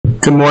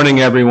Good morning,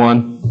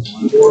 everyone.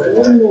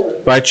 I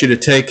invite you to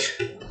take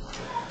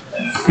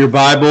your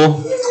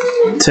Bible,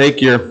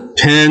 take your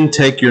pen,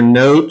 take your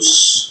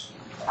notes,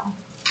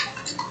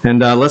 and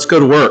let's go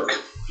to work.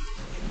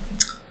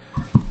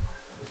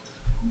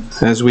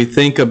 As we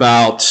think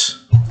about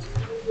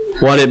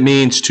what it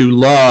means to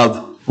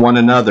love one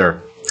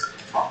another.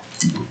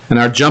 And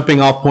our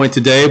jumping off point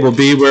today will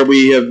be where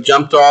we have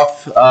jumped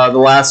off the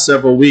last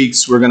several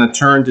weeks. We're going to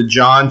turn to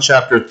John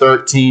chapter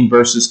 13,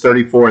 verses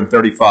 34 and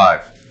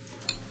 35.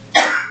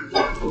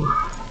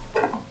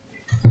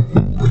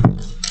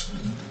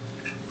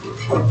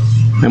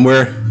 And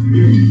we're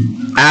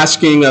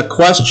asking a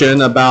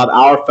question about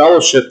our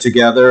fellowship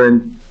together.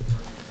 And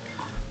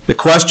the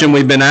question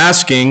we've been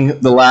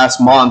asking the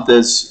last month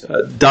is,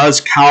 does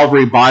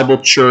Calvary Bible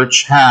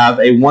Church have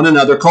a one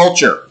another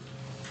culture?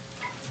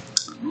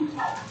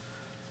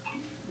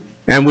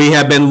 And we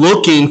have been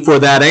looking for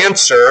that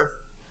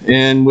answer,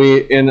 and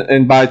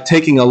by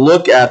taking a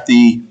look at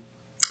the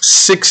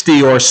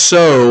 60 or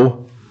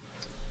so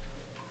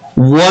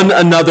one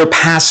another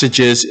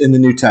passages in the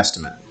New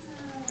Testament,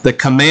 the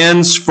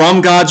commands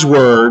from God's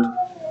Word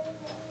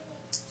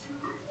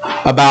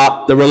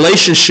about the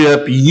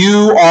relationship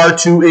you are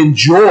to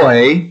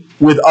enjoy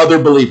with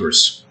other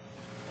believers.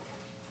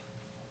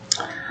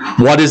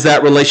 What is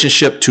that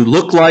relationship to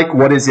look like?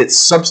 What is its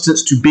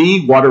substance to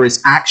be? What are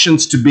its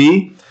actions to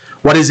be?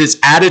 What is its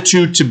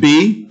attitude to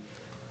be?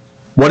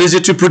 What is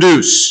it to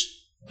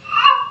produce?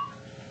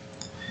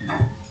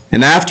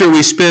 And after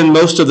we spend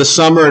most of the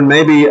summer and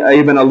maybe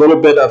even a little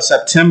bit of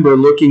September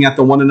looking at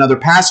the one another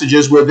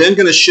passages, we're then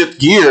going to shift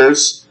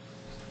gears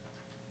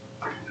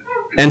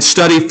and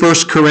study 1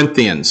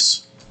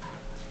 Corinthians,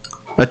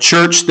 a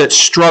church that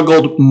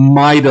struggled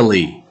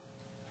mightily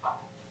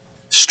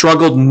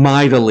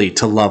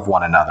to love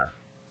one another.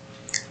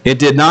 It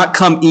did not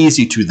come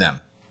easy to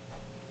them.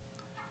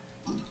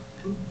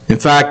 In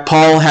fact,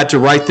 Paul had to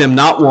write them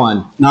not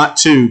one, not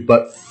two,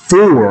 but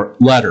 4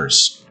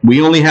 letters.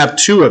 We only have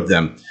 2 of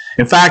them.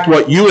 In fact,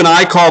 what you and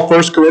I call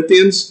 1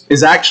 Corinthians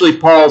is actually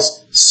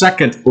Paul's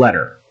second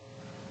letter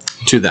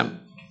to them.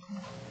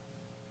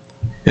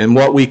 And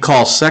what we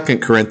call 2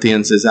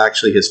 Corinthians is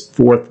actually his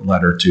 4th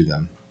letter to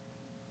them.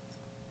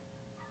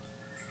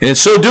 And in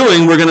so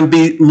doing, we're going to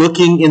be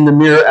looking in the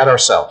mirror at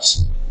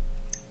ourselves.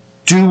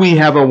 Do we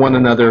have a one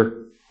another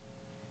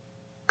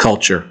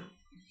culture?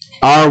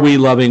 Are we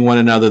loving one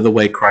another the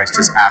way Christ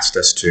has asked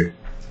us to?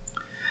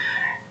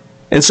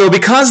 And so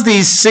because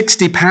these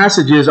 60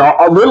 passages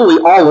are literally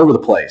all over the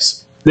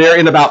place, they're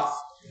in about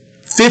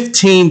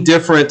 15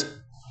 different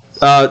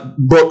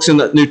books in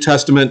the New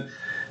Testament.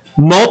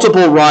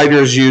 Multiple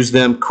writers use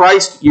them.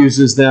 Christ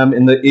uses them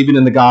even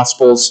in the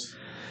Gospels.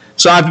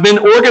 So I've been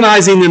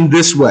organizing them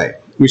this way.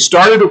 We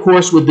started, of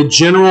course, with the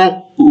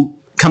general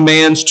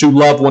commands to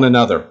love one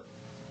another.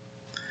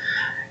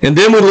 And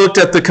then we looked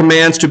at the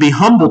commands to be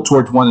humble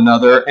towards one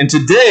another. And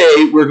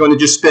today we're going to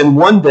just spend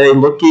one day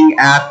looking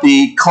at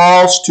the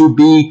calls to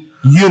be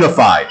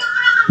unified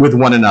with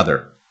one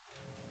another.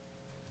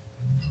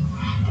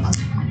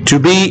 To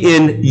be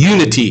in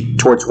unity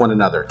towards one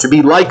another. To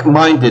be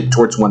like-minded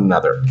towards one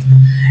another.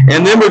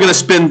 And then we're going to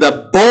spend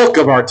the bulk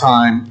of our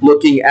time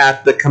looking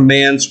at the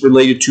commands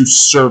related to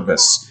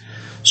service.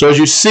 So as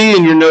you see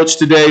in your notes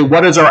today,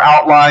 what is our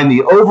outline?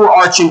 The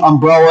overarching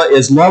umbrella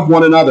is love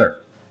one another.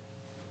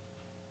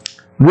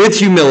 With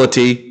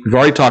humility, we've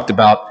already talked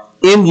about.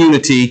 In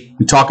unity,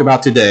 we talk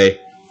about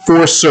today.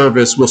 For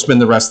service, we'll spend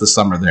the rest of the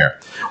summer there.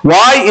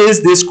 Why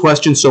is this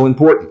question so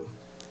important?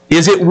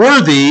 Is it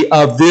worthy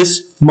of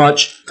this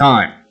much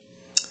time?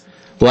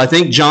 Well, I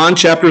think John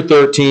chapter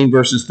 13,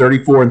 verses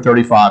 34 and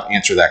 35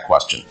 answer that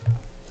question.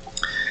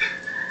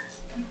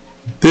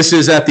 This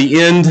is at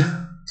the end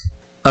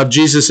of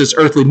Jesus'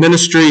 earthly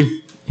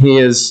ministry. He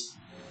is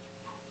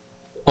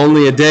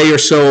only a day or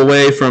so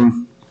away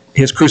from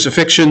his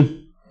crucifixion.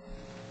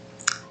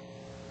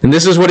 And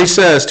this is what he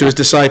says to his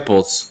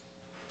disciples.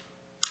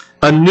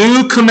 A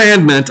new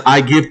commandment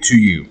I give to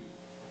you,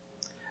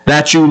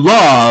 that you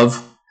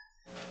love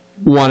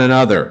one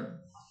another,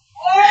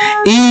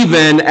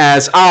 even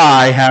as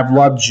I have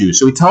loved you.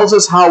 So he tells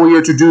us how we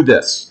are to do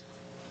this.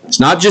 It's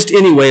not just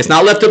anyway. It's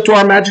not left up to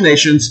our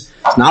imaginations.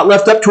 It's not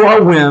left up to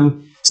our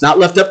whim. It's not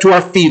left up to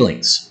our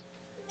feelings.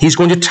 He's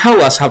going to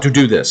tell us how to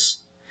do this.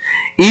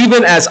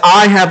 Even as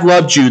I have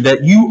loved you,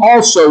 that you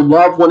also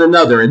love one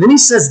another. And then he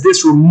says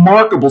this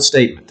remarkable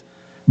statement.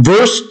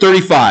 Verse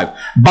 35.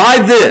 By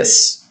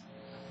this,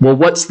 well,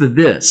 what's the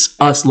this?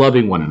 Us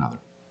loving one another.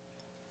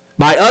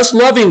 By us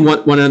loving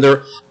one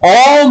another,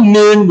 all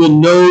men will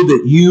know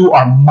that you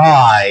are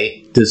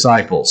my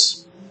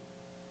disciples.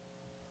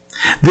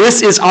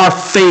 This is our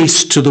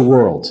face to the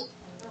world.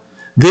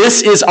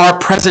 This is our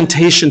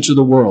presentation to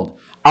the world.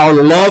 Our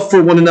love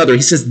for one another.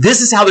 He says, this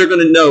is how they're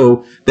going to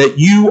know that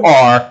you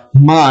are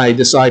my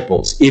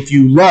disciples. If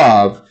you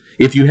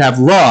have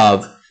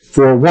love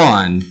for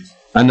one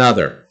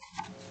another.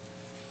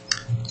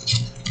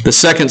 The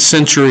 2nd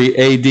century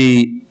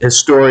A.D.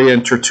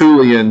 historian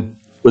Tertullian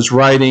was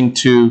writing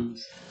to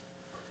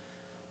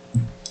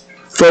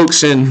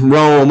folks in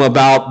Rome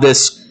about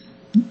this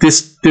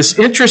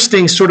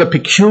interesting sort of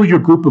peculiar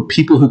group of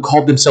people who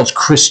called themselves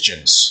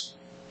Christians.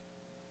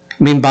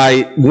 I mean,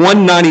 by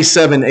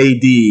 197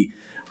 AD,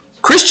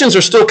 Christians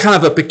are still kind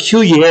of a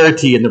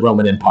peculiarity in the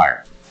Roman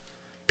Empire.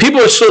 People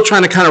are still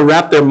trying to kind of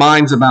wrap their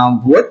minds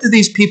around, what do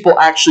these people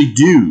actually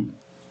do?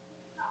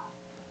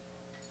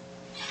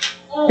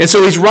 And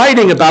so he's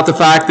writing about the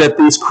fact that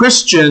these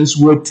Christians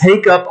would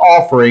take up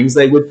offerings,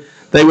 they would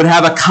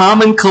have a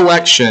common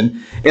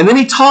collection, and then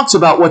he talks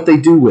about what they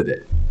do with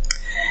it.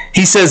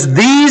 He says,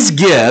 these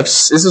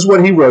gifts, this is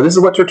what he wrote, this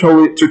is what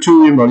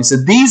Tertullian wrote. He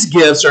said, these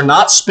gifts are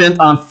not spent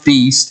on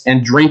feasts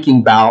and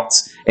drinking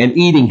bouts and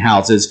eating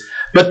houses,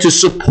 but to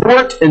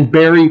support and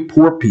bury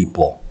poor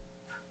people,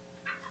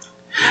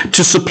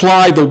 to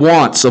supply the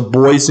wants of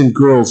boys and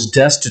girls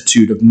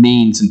destitute of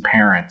means and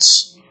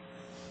parents,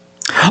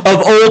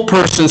 of old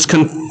persons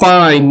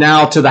confined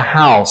now to the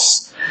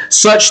house,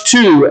 such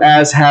too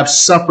as have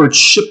suffered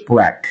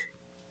shipwreck.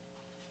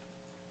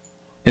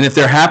 And if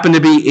there happen to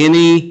be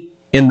any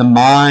in the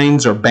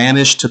mines or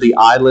banished to the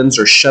islands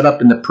or shut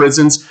up in the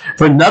prisons,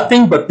 for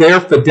nothing but their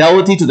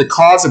fidelity to the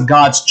cause of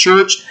God's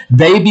church,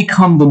 they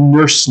become the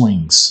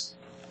nurslings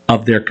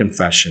of their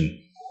confession.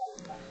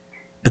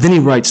 But then he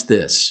writes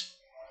this,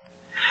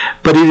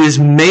 but it is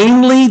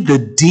mainly the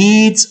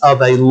deeds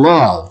of a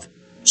love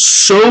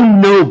so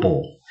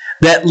noble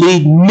that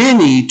lead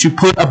many to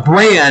put a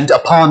brand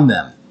upon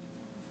them.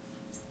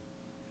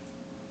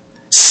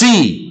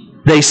 See,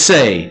 they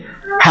say,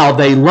 how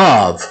they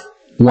love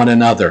one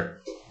another.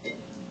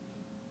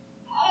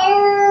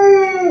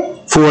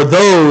 For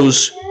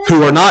those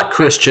who are not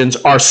Christians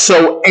are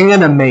so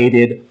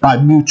animated by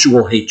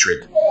mutual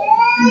hatred.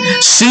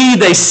 See,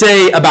 they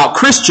say about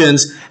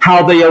Christians,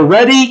 how they are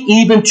ready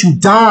even to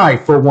die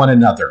for one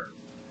another,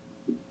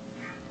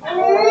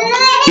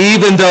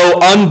 even though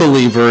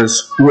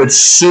unbelievers would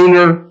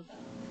sooner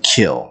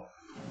kill.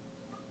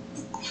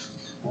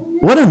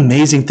 What an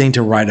amazing thing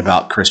to write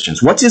about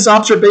Christians. What's his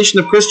observation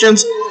of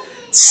Christians?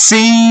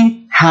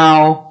 See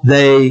how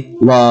they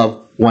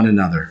love one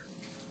another.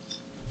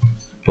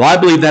 Well, I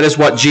believe that is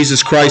what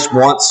Jesus Christ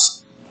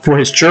wants for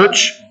his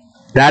church.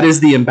 That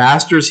is the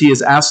ambassadors he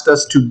has asked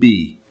us to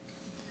be.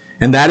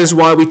 And that is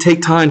why we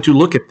take time to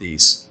look at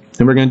these.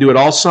 And we're going to do it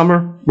all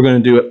summer. We're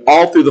going to do it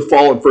all through the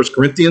fall in 1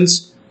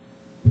 Corinthians.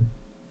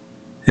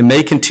 And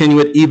may continue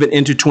it even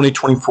into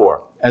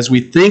 2024. As we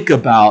think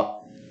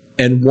about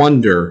and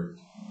wonder,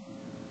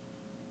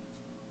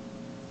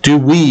 do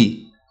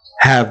we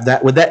have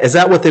that? Is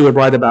that what they would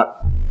write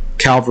about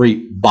Calvary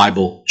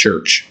Bible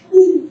Church?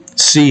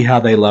 See how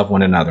they love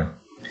one another.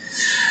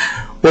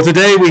 Well,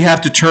 today we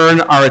have to turn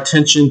our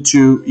attention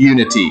to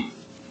unity.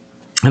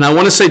 And I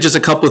want to say just a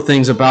couple of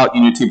things about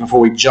unity before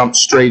we jump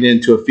straight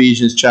into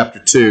Ephesians chapter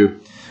 2.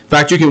 In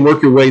fact, you can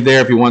work your way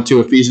there if you want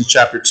to, Ephesians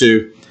chapter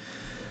 2.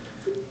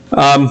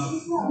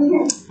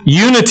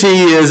 Unity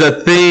is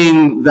a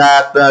thing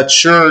that the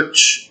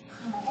church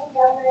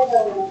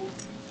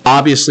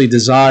obviously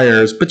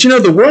desires, but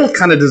the world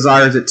kind of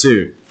desires it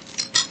too.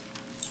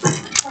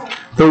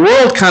 The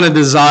world kind of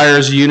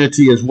desires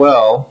unity as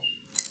well.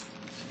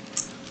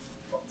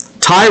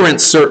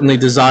 Tyrants certainly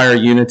desire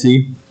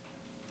unity.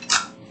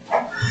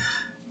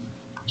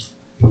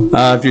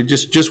 If you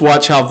just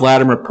watch how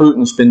Vladimir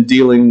Putin's been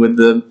dealing with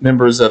the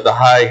members of the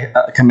high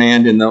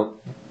command in the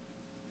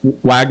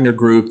Wagner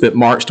group that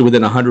marched to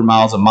within 100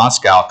 miles of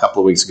Moscow a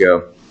couple of weeks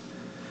ago.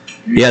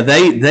 Yeah,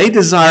 they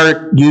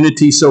desire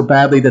unity so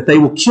badly that they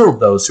will kill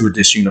those who are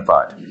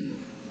disunified.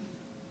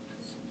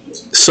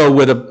 So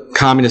would a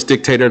communist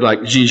dictator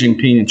like Xi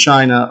Jinping in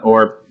China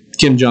or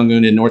Kim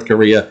Jong-un in North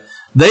Korea.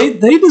 They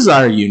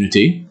desire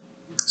unity,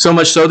 so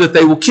much so that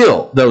they will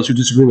kill those who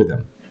disagree with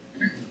them.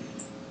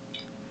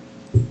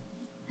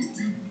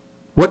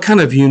 What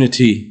kind of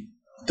unity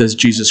does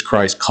Jesus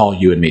Christ call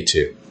you and me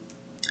to?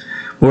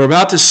 Well, we're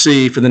about to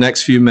see for the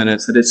next few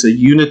minutes that it's a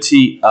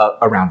unity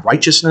around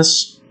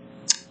righteousness.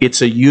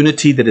 It's a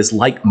unity that is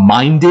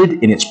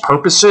like-minded in its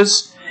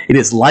purposes. It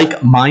is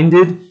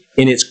like-minded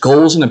in its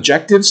goals and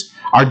objectives.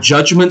 Our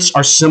judgments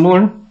are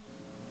similar.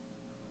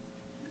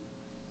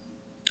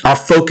 Our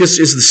focus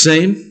is the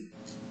same.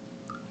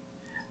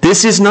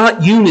 This is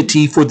not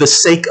unity for the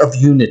sake of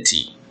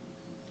unity.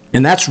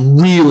 And that's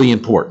really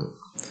important.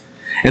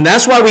 And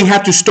that's why we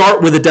have to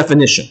start with a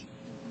definition.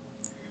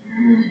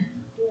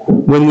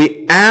 When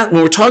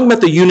we're talking about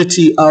the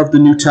unity of the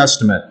New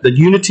Testament, the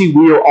unity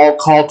we are all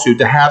called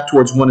to have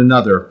towards one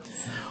another,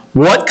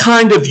 what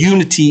kind of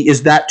unity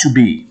is that to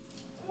be?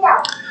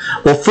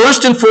 Well,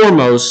 first and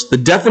foremost, the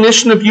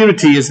definition of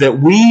unity is that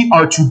we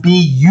are to be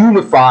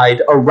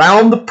unified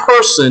around the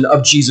person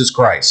of Jesus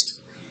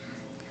Christ.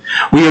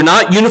 We are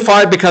not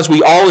unified because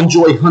we all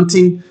enjoy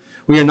hunting.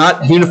 We are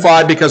not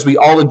unified because we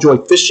all enjoy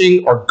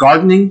fishing or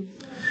gardening.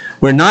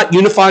 We're not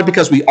unified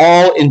because we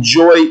all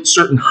enjoy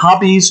certain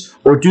hobbies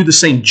or do the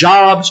same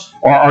jobs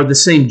or are the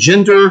same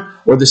gender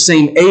or the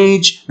same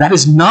age. That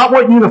is not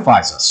what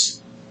unifies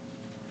us.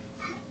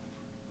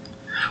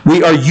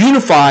 We are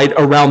unified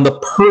around the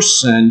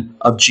person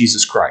of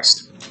Jesus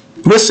Christ.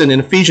 Listen in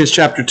Ephesians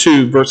chapter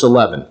 2, verse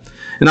 11.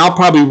 And I'll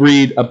probably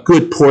read a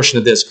good portion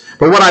of this.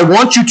 But what I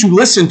want you to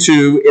listen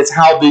to is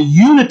how the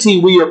unity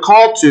we are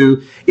called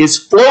to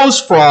flows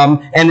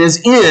from and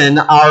is in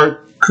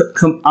our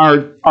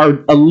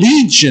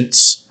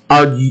allegiance,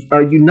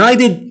 our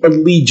united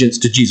allegiance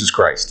to Jesus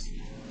Christ.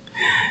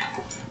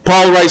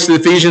 Paul writes to the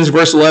Ephesians,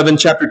 verse 11,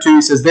 chapter 2,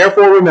 he says,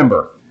 "Therefore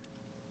remember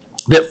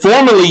that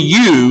formerly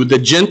you, the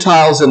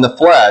Gentiles in the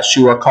flesh,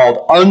 who are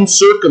called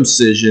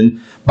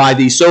uncircumcision by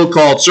the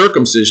so-called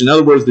circumcision," in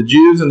other words, the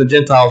Jews and the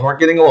Gentiles weren't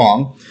getting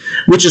along,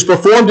 "which is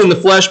performed in the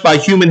flesh by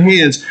human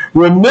hands,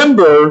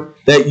 remember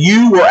that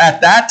you were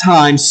at that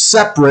time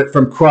separate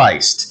from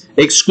Christ,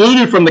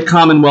 excluded from the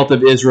commonwealth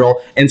of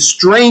Israel, and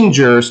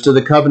strangers to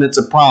the covenants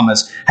of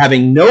promise,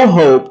 having no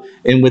hope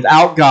and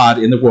without God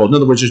in the world." In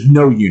other words, there's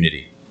no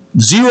unity.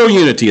 Zero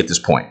unity at this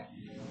point.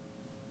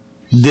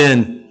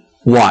 Then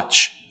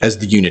watch as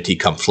the unity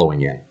come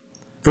flowing in.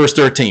 Verse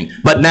 13,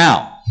 "But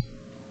now,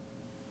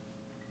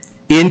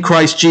 in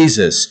Christ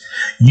Jesus,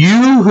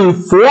 you who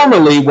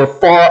formerly were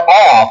far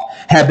off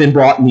have been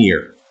brought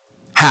near."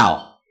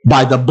 How?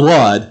 By the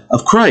blood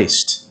of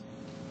Christ.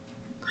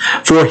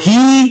 "For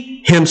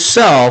he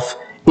himself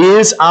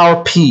is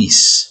our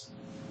peace,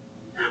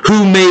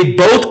 who made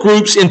both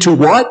groups into"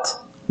 what?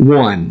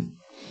 "One,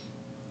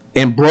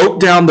 and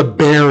broke down the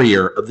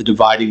barrier of the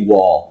dividing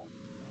wall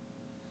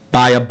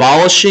by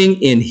abolishing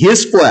in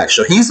his flesh."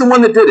 So he's the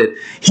one that did it.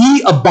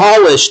 He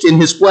abolished in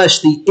his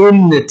flesh the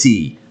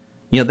enmity.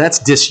 That's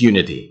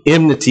disunity.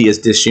 Enmity is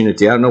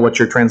disunity. I don't know what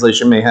your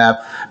translation may have,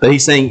 but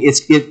he's saying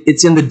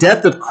it's in the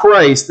death of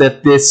Christ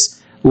that this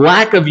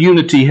lack of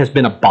unity has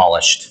been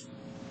abolished,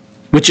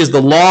 which is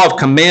the law of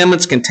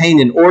commandments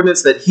contained in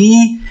ordinance, that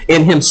he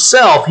in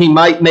himself he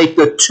might make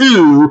the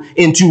two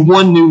into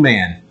one new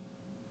man.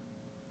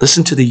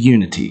 Listen to the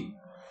unity.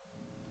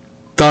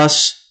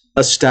 "Thus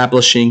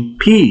establishing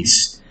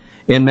peace,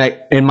 and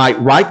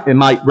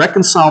might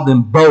reconcile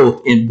them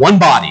both in one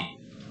body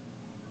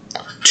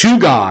to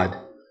God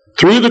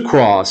through the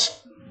cross,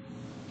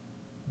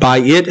 by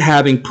it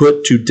having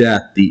put to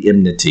death the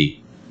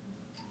enmity.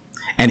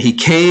 And he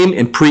came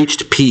and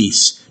preached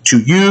peace to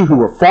you who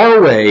were far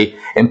away,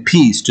 and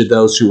peace to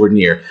those who were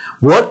near."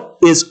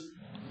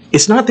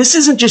 This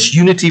isn't just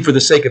unity for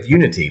the sake of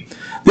unity.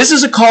 This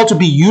is a call to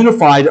be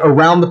unified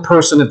around the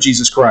person of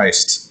Jesus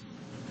Christ.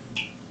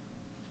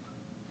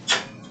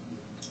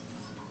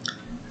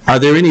 Are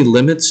there any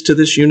limits to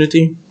this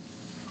unity?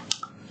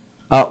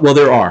 Well,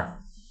 there are.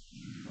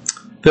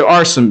 There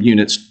are some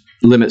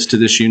limits to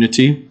this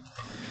unity.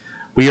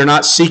 We are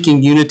not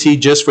seeking unity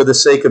just for the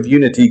sake of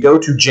unity. Go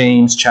to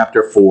James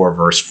chapter 4,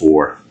 verse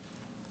 4.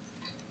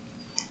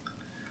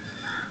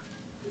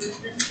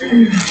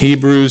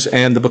 Hebrews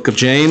and the book of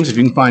James. If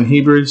you can find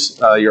Hebrews,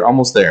 you're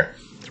almost there.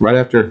 It's right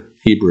after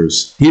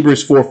Hebrews.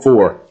 Hebrews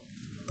 4:4.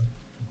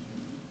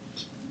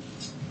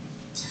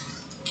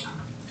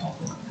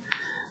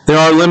 There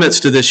are limits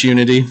to this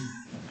unity.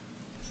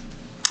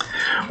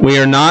 We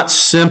are not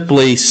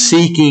simply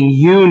seeking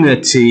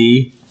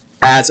unity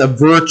as a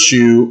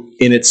virtue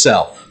in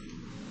itself.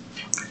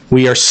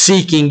 We are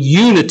seeking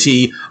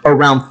unity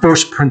around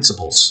first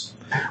principles.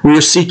 We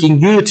are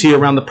seeking unity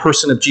around the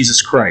person of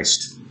Jesus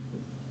Christ.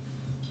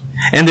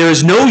 And there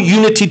is no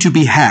unity to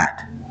be had.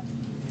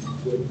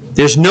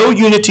 There's no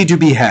unity to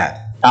be had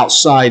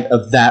outside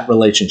of that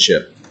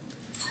relationship.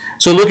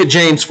 So look at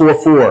James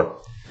 4:4.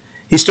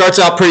 He starts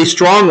out pretty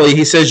strongly.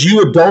 He says,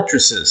 "You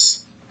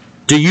adulteresses,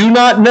 do you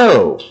not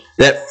know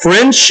that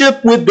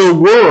friendship with the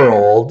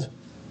world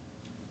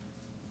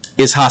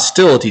is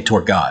hostility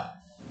toward God?"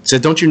 He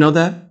said, don't you know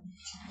that?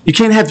 You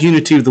can't have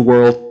unity with the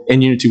world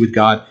and unity with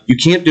God. You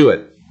can't do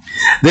it.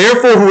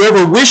 "Therefore,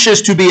 whoever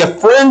wishes to be a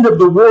friend of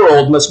the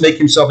world must make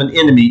himself an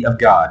enemy of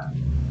God."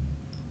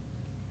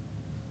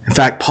 In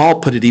fact, Paul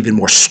put it even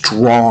more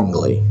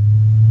strongly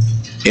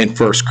in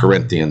 1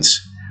 Corinthians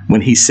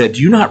when he said,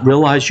 "Do you not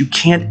realize you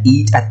can't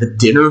eat at the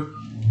dinner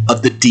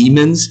of the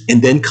demons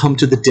and then come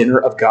to the dinner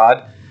of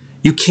God?"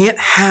 You can't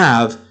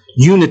have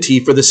unity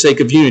for the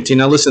sake of unity.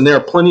 Now listen, there are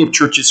plenty of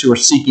churches who are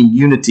seeking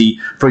unity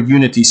for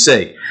unity's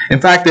sake.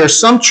 In fact, there are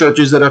some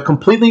churches that are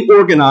completely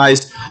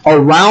organized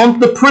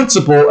around the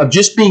principle of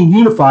just being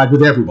unified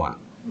with everyone.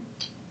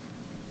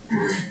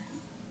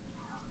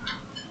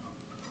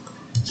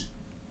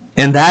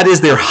 And that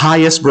is their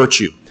highest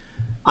virtue.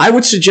 I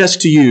would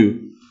suggest to you,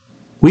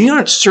 we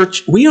aren't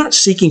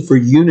seeking for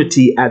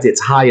unity as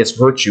its highest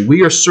virtue.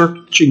 We are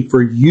searching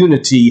for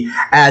unity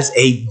as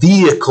a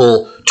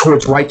vehicle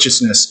towards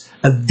righteousness,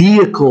 a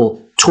vehicle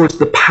towards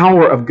the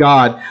power of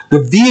God,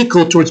 the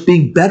vehicle towards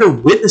being better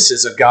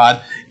witnesses of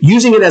God,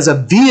 using it as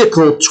a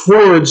vehicle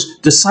towards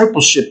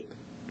discipleship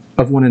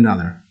of one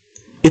another.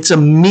 It's a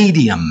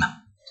medium.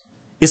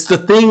 It's the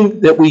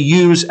thing that we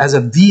use as a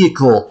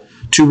vehicle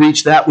to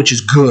reach that which is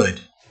good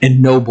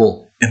and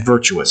noble and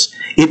virtuous.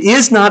 It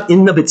is not in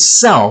and of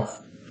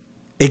itself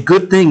a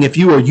good thing if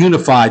you are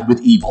unified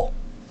with evil.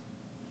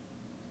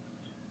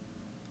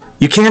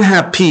 You can't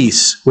have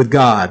peace with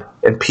God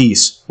and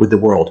peace with the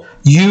world.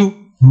 You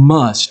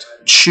must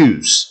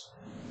choose.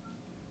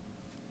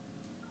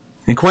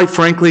 And quite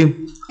frankly,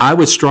 I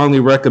would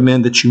strongly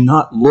recommend that you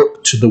not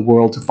look to the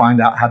world to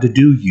find out how to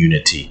do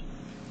unity.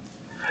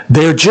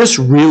 They're just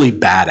really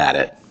bad at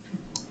it.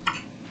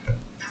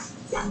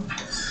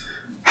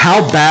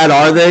 How bad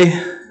are they?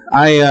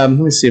 Let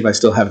me see if I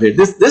still have it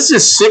here. This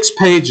is 6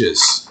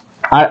 pages.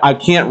 I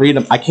can't read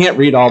them. I can't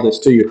read all this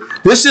to you.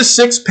 This is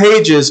 6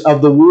 pages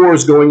of the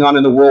wars going on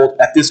in the world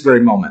at this very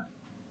moment.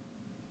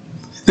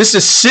 This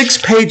is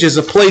 6 pages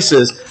of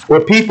places where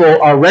people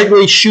are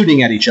regularly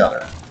shooting at each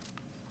other.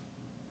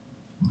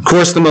 Of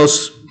course, the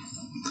most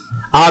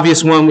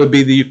obvious one would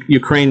be the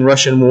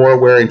Ukraine-Russian war,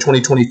 where in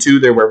 2022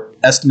 there were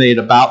estimated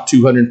about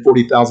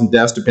 240,000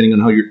 deaths, depending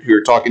on who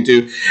you're talking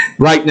to.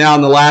 Right now,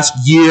 in the last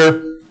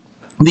year,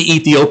 the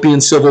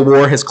Ethiopian civil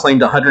war has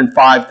claimed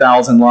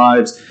 105,000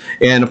 lives.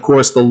 And of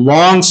course, the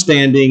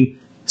long-standing,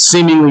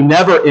 seemingly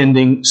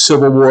never-ending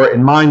civil war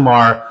in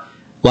Myanmar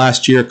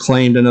last year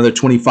claimed another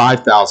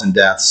 25,000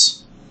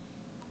 deaths.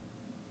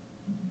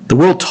 The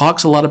world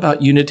talks a lot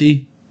about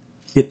unity.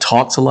 It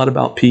talks a lot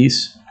about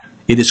peace.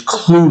 It is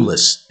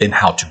clueless in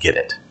how to get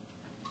it.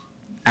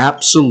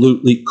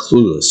 Absolutely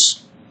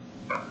clueless.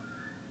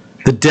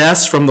 The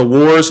deaths from the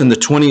wars in the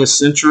 20th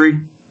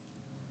century,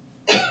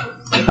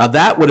 now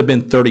that would have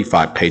been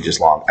 35 pages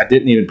long. I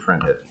didn't even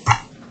print it.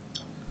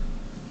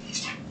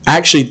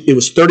 Actually, it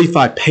was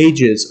 35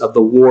 pages of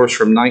the wars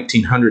from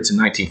 1900 to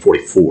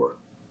 1944.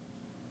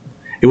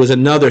 It was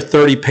another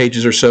 30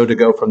 pages or so to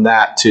go from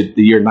that to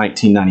the year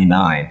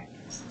 1999.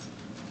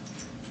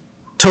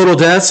 Total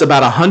deaths,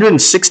 about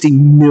 160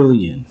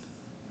 million.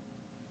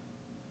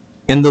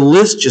 And the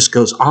list just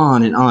goes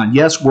on and on.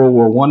 Yes, World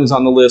War I is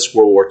on the list.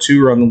 World War II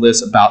are on the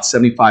list. About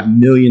 75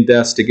 million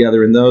deaths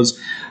together in those.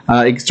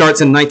 It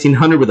starts in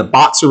 1900 with the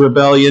Boxer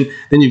Rebellion.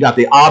 Then you've got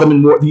the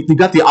Ottoman War. You've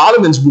got the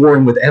Ottomans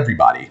warring with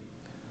everybody.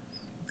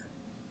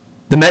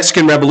 The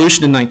Mexican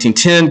Revolution in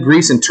 1910,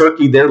 Greece and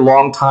Turkey, their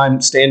long-time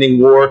standing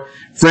war,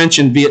 French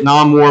and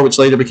Vietnam War, which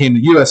later became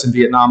the U.S. and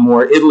Vietnam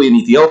War, Italy and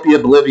Ethiopia,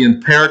 Bolivia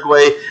and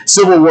Paraguay,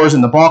 civil wars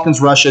in the Balkans,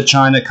 Russia,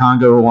 China,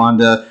 Congo,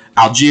 Rwanda,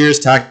 Algiers,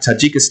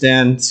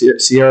 Tajikistan,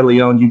 Sierra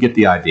Leone. You get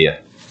the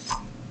idea.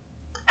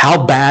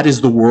 How bad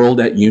is the world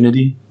at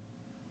unity?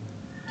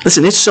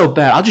 Listen, it's so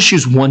bad. I'll just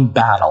use one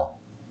battle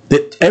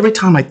that every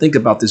time I think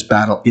about this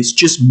battle, it's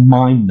just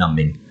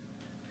mind-numbing.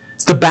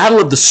 It's the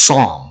Battle of the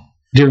Somme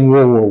during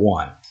World War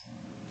I.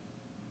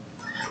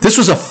 This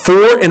was a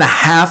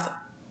 4.5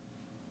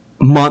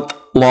 month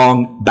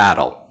long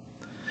battle.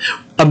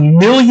 1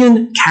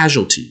 million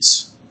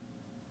casualties.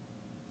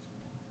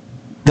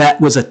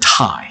 That was a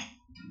tie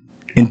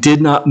and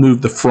did not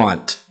move the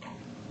front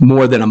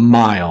more than a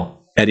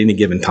mile at any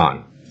given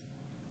time.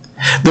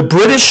 The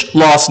British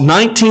lost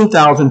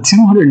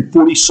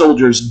 19,240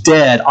 soldiers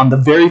dead on the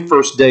very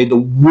first day, the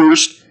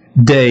worst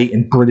day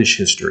in British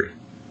history.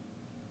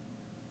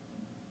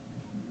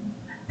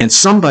 And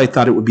somebody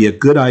thought it would be a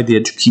good idea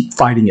to keep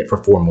fighting it for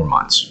 4 more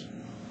months.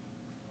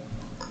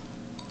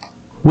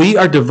 We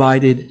are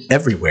divided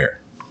everywhere.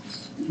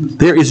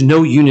 There is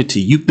no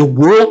unity. The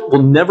world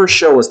will never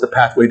show us the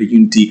pathway to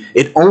unity.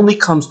 It only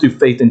comes through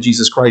faith in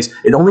Jesus Christ.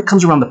 It only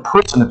comes around the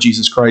person of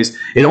Jesus Christ.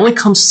 It only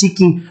comes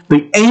seeking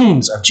the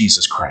aims of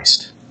Jesus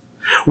Christ.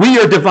 We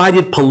are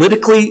divided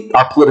politically.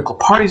 Our political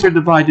parties are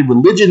divided.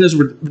 Religion is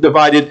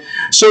divided.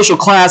 Social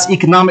class,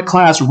 economic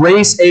class,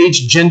 race,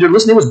 age, gender.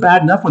 Listen, it was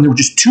bad enough when there were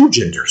just 2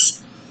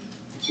 genders.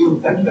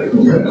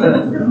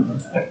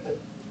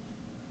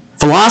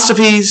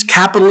 Philosophies,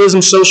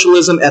 capitalism,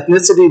 socialism,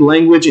 ethnicity,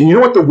 language. And you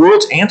know what the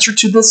world's answer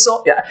to this?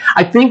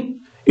 I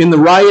think in the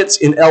riots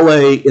in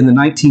LA in the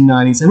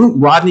 1990s, I think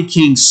Rodney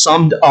King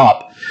summed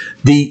up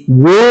the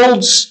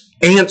world's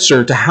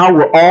answer to how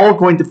we're all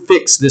going to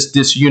fix this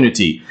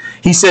disunity.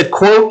 He said,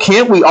 quote,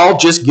 "Can't we all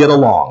just get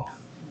along?"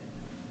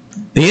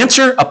 The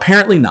answer,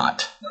 apparently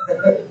not.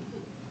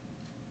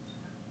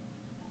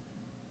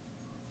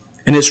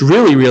 And it's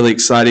really, really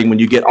exciting when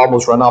you get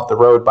almost run off the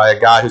road by a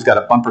guy who's got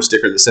a bumper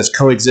sticker that says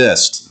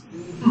coexist.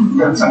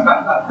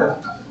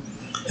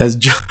 As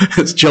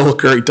Joel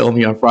Curry told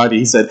me on Friday,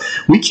 he said,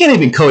 "We can't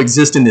even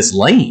coexist in this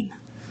lane."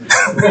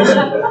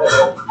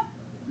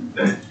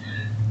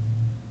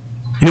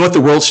 You know what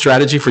the world's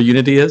strategy for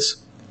unity is?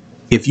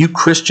 If you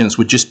Christians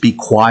would just be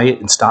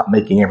quiet and stop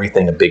making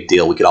everything a big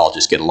deal, we could all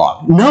just get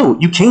along. No,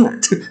 you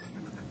can't.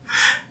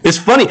 It's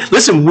funny.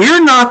 Listen,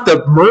 we're not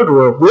the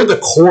murderer. We're the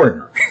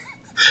coroner.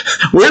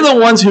 We're the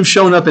ones who've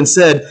shown up and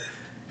said,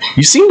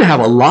 you seem to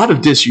have a lot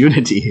of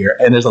disunity here,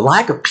 and there's a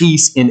lack of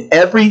peace in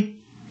every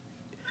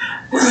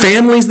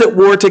families that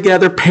war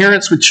together,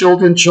 parents with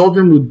children,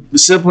 children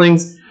with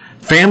siblings,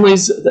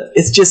 families.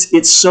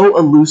 It's so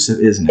elusive,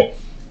 isn't it?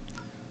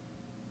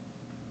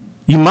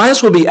 You might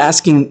as well be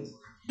asking,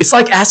 it's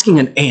like asking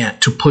an ant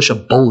to push a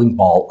bowling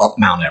ball up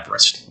Mount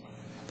Everest.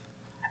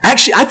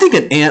 Actually, I think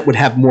an ant would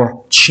have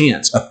more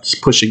chance of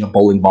pushing a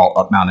bowling ball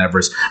up Mount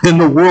Everest than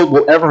the world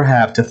will ever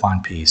have to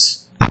find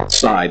peace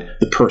outside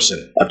the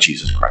person of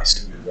Jesus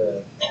Christ.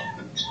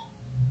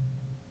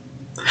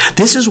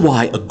 This is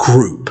why a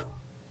group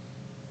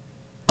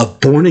of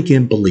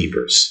born-again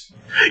believers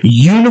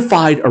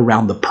unified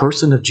around the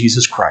person of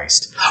Jesus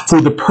Christ,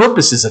 for the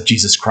purposes of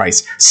Jesus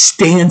Christ,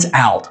 stands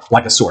out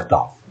like a sore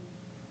thumb.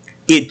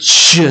 It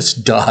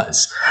just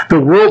does. The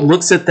world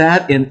looks at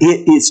that and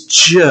it is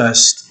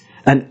just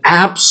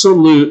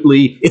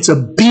it's a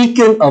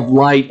beacon of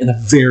light in a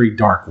very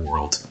dark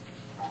world.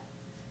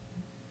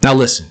 Now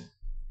listen,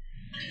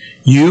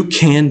 you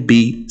can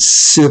be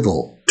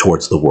civil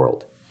towards the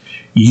world.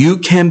 You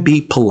can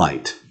be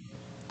polite.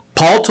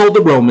 Paul told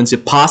the Romans,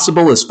 if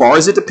possible, as far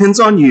as it depends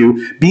on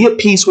you, be at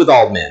peace with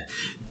all men.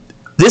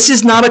 This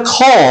is not a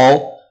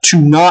call to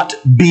not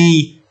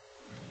be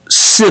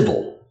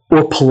civil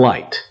or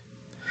polite.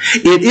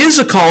 It is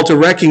a call to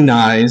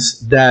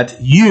recognize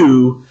that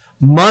you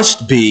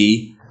must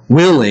be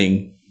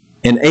willing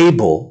and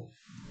able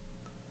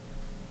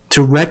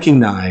to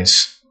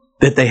recognize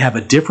that they have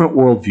a different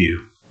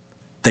worldview.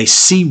 They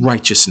see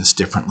righteousness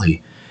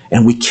differently.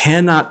 And we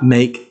cannot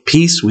make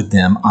peace with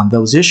them on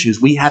those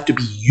issues. We have to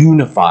be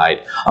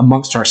unified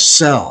amongst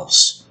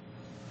ourselves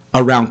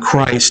around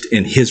Christ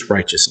and His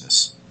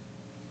righteousness.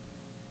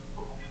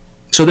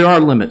 So there are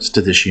limits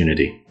to this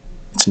unity.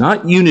 It's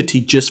not unity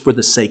just for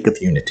the sake of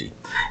unity.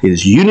 It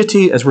is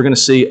unity, as we're going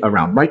to see,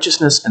 around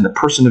righteousness and the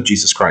person of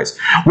Jesus Christ.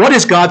 What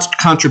is God's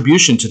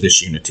contribution to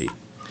this unity?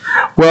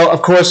 Well,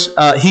 of course,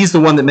 He's the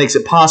one that makes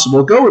it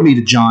possible. Go with me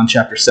to John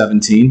chapter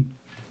 17.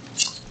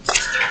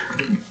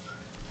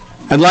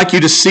 I'd like you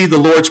to see the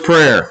Lord's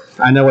Prayer.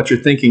 I know what you're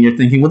thinking. You're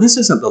thinking, well, this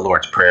isn't the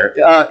Lord's Prayer.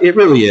 It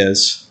really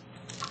is.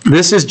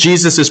 This is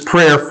Jesus'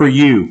 prayer for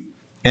you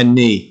and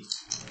me.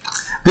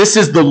 This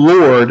is the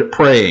Lord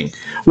praying.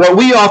 What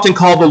we often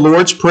call the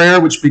Lord's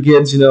Prayer, which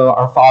begins,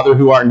 our Father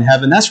who art in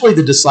heaven, that's really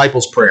the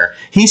disciples' prayer.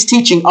 He's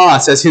teaching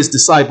us as His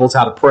disciples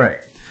how to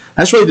pray.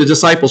 That's really the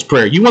disciples'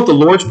 prayer. You want the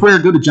Lord's Prayer?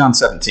 Go to John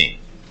 17.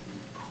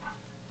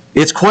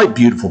 It's quite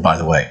beautiful, by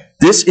the way.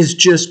 This is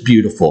just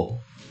beautiful.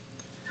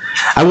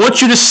 I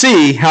want you to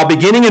see how,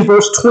 beginning in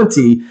verse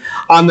 20,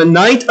 on the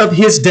night of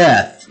His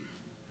death,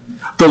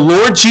 the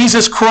Lord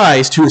Jesus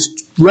Christ, who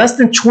is less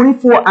than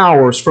 24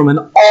 hours from an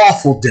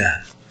awful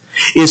death,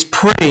 is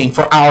praying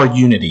for our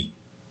unity.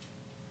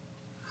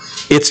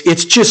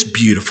 It's just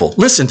beautiful.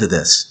 Listen to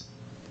this.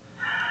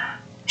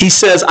 He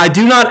says, I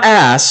do not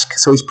ask,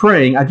 so He's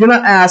praying, I do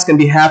not ask on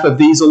behalf of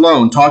these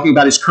alone, talking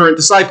about His current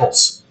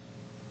disciples.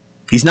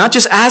 He's not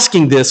just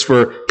asking this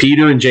for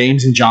Peter and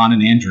James and John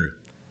and Andrew.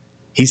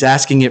 He's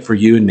asking it for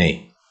you and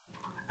me.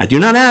 I do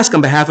not ask on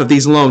behalf of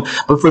these alone,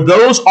 but for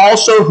those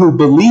also who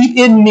believe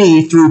in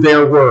me through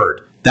their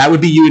word. That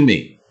would be you and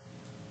me.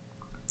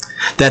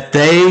 That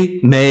they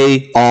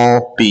may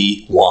all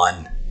be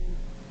one.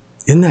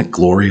 Isn't that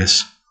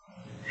glorious?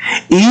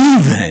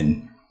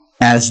 Even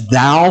as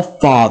thou,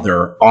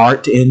 Father,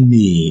 art in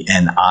me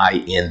and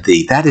I in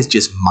thee. That is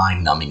just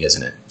mind-numbing,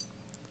 isn't it?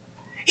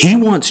 He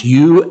wants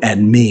you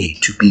and me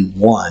to be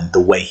one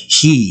the way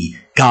He,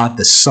 God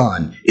the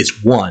Son,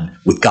 is one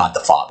with God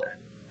the Father.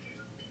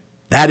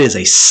 That is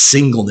a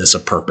singleness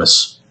of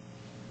purpose.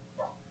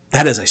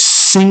 That is a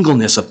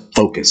singleness of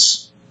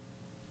focus.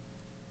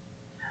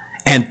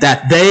 And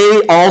that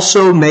they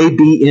also may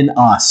be in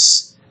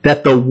us,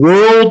 that the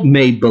world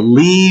may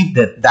believe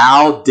that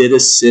thou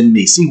didst send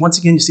me. See, once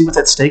again, you see what's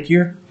at stake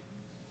here?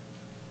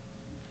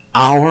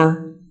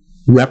 Our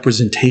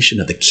representation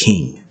of the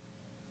King.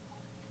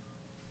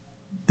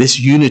 This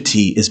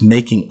unity is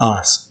making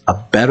us a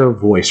better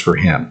voice for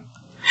Him.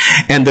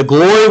 And the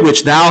glory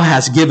which thou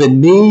hast given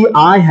me,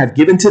 I have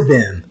given to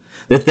them,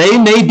 that they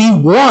may be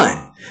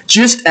one,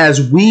 just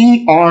as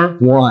we are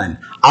one.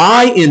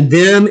 I in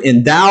them,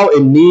 and thou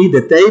in me,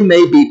 that they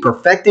may be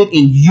perfected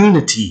in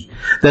unity,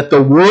 that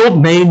the world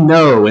may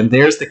know, and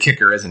there's the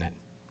kicker, isn't it?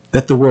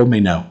 That the world may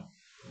know,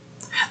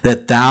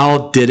 that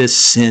thou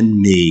didst send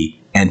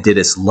me, and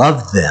didst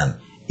love them,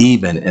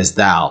 even as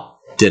thou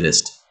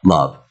didst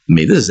love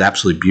me. This is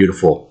absolutely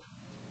beautiful.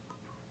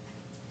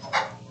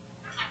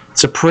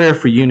 It's a prayer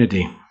for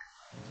unity.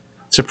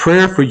 It's a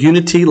prayer for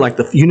unity like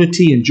the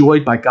unity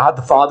enjoyed by God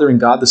the Father and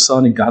God the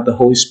Son and God the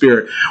Holy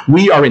Spirit.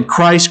 We are in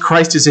Christ,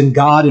 Christ is in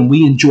God, and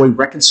we enjoy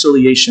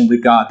reconciliation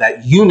with God,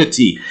 that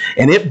unity.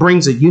 And it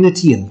brings a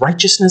unity in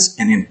righteousness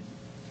and in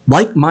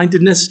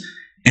like-mindedness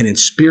and in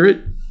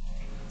spirit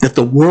that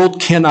the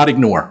world cannot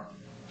ignore.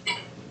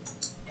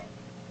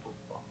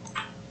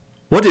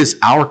 What is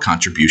our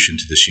contribution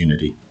to this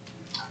unity?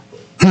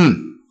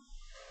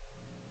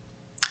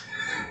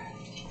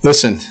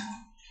 Listen,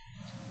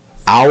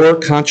 our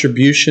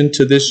contribution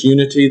to this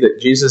unity that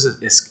Jesus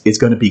is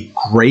going to be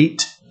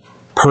great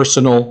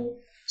personal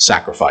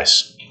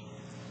sacrifice.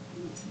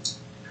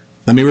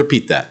 Let me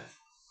repeat that.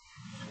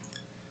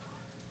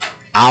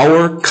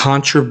 Our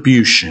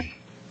contribution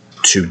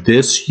to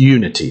this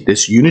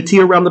unity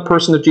around the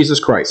person of Jesus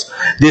Christ,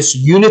 this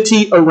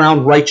unity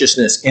around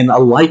righteousness and a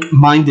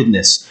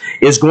like-mindedness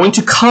is going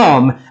to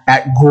come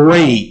at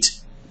great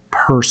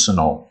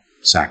personal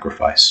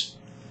sacrifice.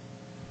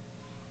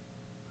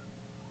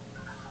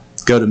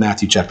 Go to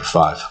Matthew chapter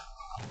 5.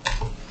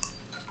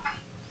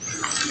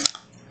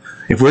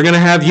 If we're going to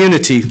have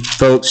unity,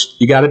 folks,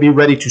 you got to be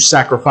ready to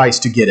sacrifice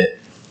to get it.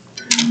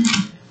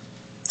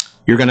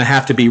 You're going to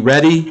have to be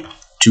ready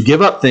to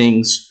give up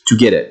things to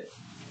get it.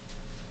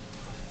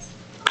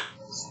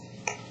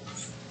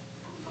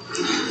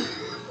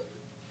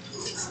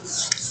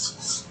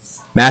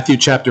 Matthew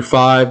chapter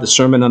 5, the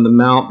Sermon on the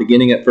Mount,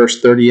 beginning at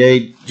verse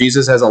 38.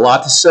 Jesus has a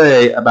lot to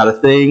say about a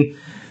thing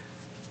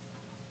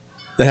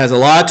that has a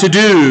lot to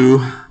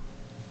do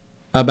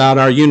about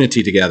our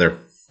unity together.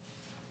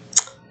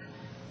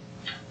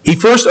 He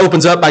first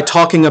opens up by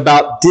talking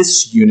about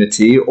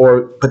disunity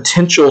or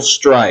potential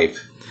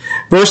strife.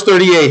 Verse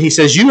 38, he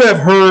says, "You have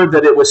heard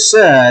that it was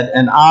said,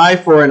 an eye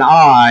for an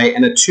eye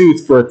and a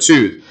tooth for a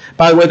tooth."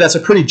 By the way, that's a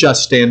pretty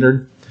just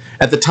standard.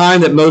 At the time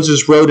that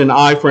Moses wrote an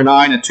eye for an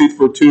eye and a tooth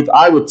for a tooth,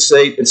 I would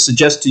say and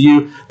suggest to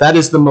you that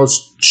is the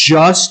most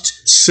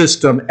just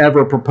system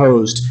ever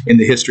proposed in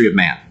the history of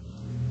man.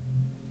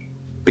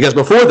 Because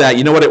before that,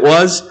 you know what it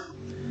was?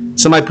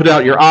 Somebody put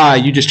out your eye,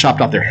 you just chopped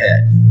off their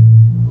head.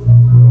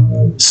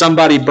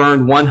 Somebody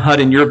burned one hut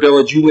in your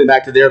village, you went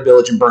back to their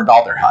village and burned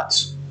all their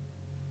huts.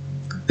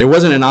 There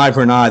wasn't an eye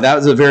for an eye.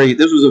 This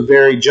was a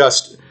very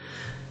just.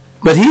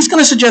 But he's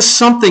going to suggest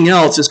something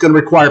else that's going to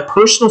require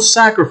personal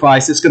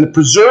sacrifice. It's going to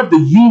preserve the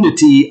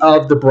unity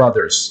of the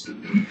brothers.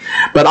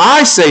 But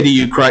I say to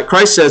you,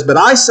 Christ says, but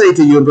I say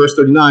to you in verse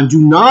 39, do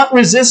not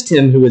resist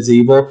him who is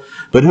evil,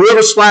 but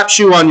whoever slaps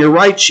you on your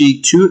right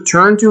cheek,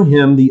 turn to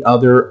him the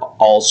other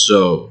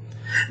also.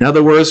 In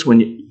other words, when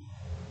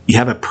you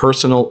have a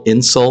personal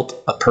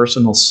insult, a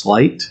personal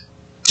slight,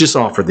 just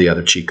offer the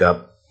other cheek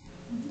up.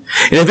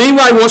 And if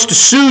anybody wants to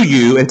sue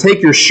you and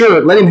take your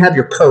shirt, let him have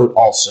your coat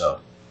also.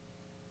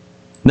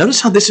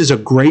 Notice how this is a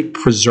great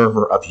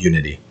preserver of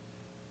unity.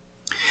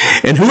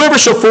 And whoever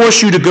shall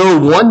force you to go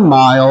 1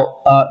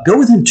 mile, go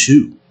with him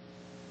 2.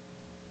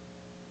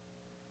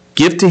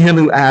 Give to him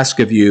who asks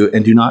of you,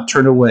 and do not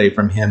turn away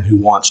from him who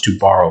wants to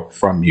borrow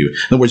from you.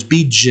 In other words,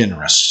 be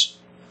generous.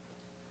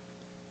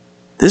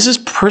 This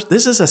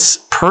is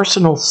a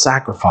personal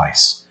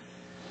sacrifice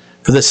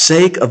for the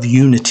sake of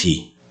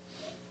unity.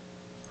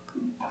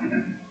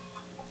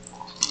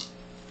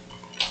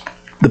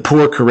 The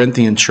poor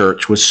Corinthian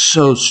church was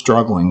so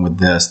struggling with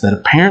this that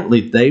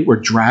apparently they were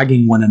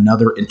dragging one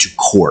another into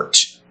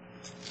court.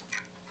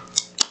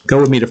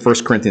 Go with me to 1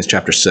 Corinthians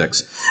chapter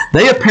 6.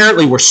 They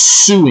apparently were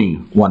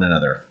suing one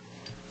another.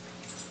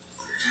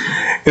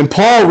 And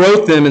Paul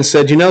wrote them and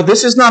said,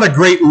 this is not a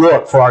great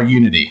look for our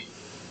unity.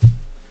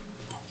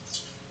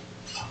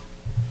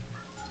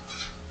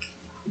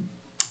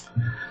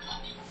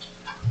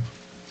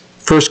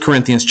 First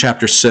Corinthians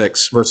chapter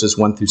 6, verses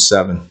 1 through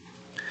 7.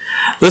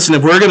 Listen,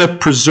 if we're going to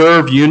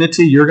preserve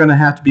unity, you're going to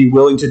have to be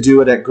willing to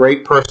do it at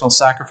great personal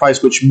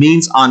sacrifice, which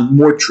means on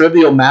more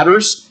trivial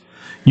matters,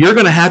 you're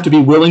going to have to be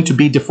willing to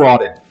be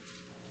defrauded.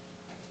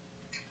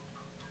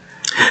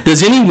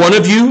 Does any one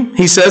of you,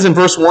 he says in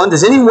verse 1,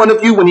 does any one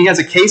of you, when he has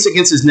a case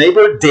against his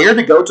neighbor, dare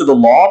to go to the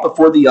law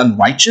before the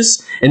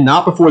unrighteous and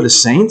not before the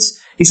saints?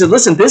 He said,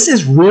 listen, this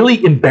is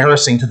really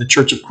embarrassing to the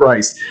Church of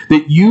Christ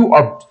that you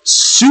are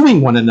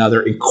suing one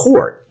another in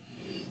court.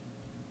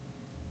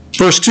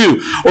 Verse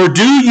 2, or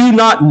do you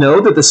not know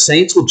that the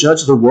saints will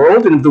judge the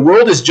world? And if the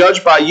world is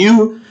judged by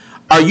you,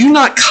 are you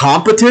not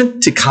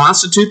competent to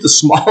constitute the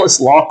smallest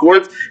law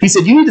courts? He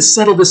said, you need to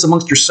settle this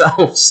amongst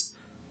yourselves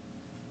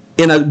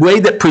in a way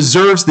that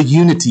preserves the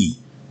unity.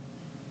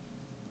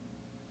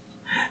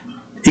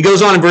 He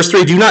goes on in verse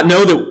 3, do you not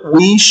know that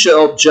we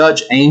shall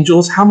judge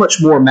angels? How much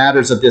more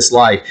matters of this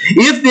life?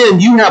 If then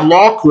you have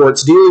law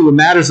courts dealing with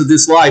matters of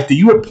this life, do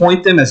you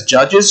appoint them as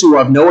judges who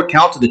are of no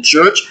account to the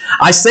church?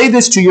 I say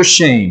this to your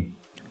shame.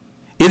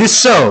 It is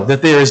so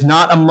that there is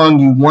not among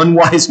you one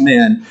wise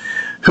man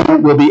who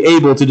will be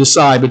able to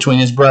decide between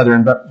his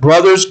brethren. But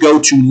brothers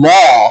go to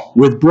law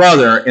with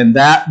brother, and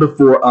that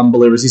before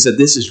unbelievers. He said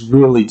this is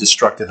really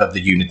destructive of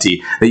the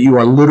unity, that you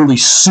are literally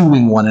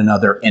suing one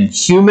another in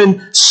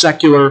human,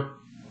 secular,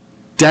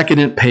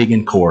 decadent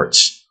pagan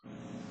courts.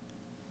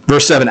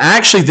 Verse 7,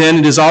 actually then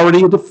it is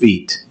already a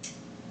defeat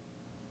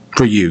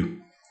for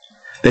you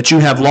that you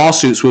have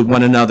lawsuits with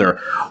one another.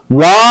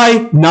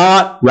 Why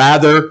not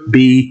rather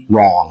be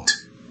wronged?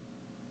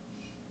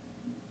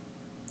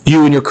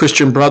 You and your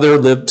Christian brother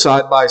live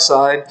side by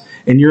side,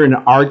 and you're in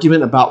an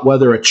argument about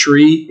whether a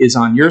tree is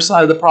on your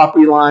side of the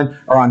property line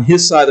or on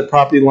his side of the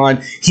property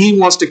line. He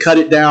wants to cut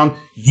it down.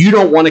 You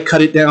don't want to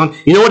cut it down.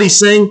 You know what he's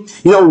saying?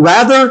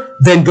 Rather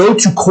than go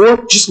to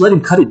court, just let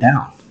him cut it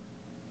down.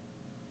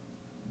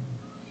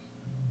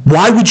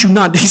 Why would you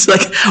not? He's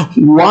like,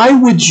 why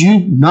would you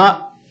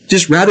not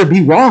just rather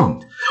be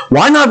wronged?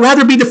 Why not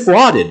rather be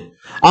defrauded?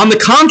 On the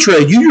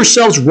contrary, you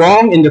yourselves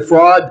wrong and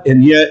defraud,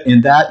 and yet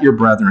in that your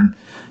brethren.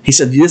 He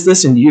said,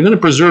 listen, you're going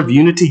to preserve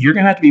unity. You're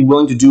going to have to be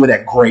willing to do it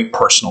at great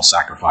personal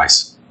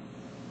sacrifice.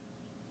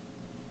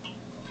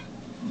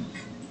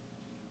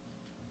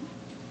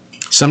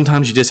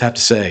 Sometimes you just have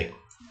to say,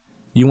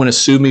 you want to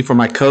sue me for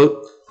my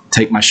coat?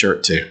 Take my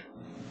shirt too.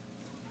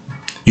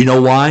 You know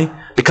why?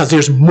 Because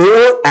there's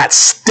more at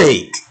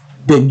stake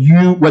than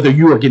whether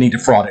you are getting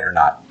defrauded or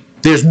not.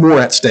 There's more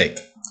at stake.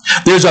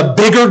 There's a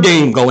bigger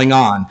game going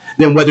on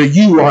than whether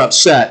you are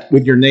upset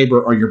with your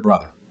neighbor or your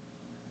brother.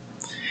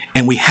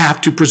 And we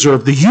have to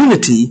preserve the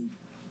unity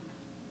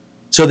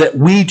so that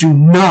we do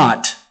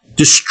not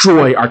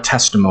destroy our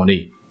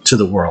testimony to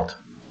the world.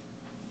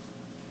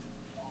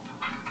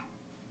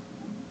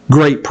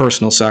 Great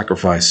personal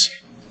sacrifice.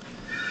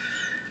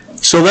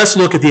 So let's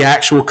look at the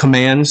actual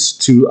commands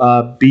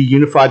to be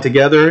unified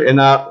together. And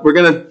we're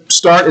going to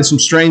start in some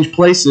strange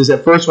places.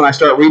 At first, when I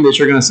start reading this,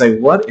 you're going to say,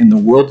 what in the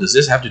world does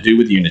this have to do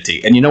with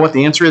unity? And you know what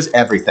the answer is?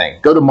 Everything.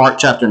 Go to Mark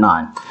chapter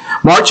 9.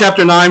 Mark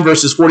chapter 9,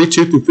 verses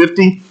 42 through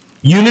 50.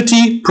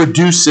 Unity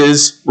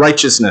produces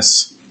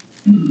righteousness.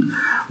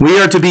 We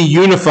are to be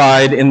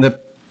unified in the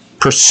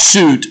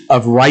pursuit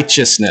of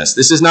righteousness.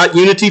 This is not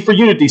unity for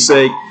unity's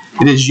sake.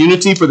 It is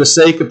unity for the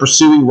sake of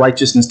pursuing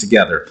righteousness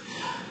together.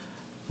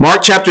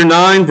 Mark chapter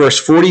 9, verse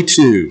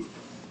 42.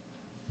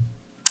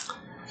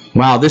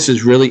 Wow, this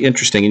is really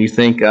interesting. And you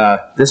think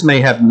this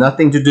may have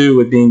nothing to do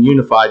with being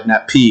unified in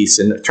that peace.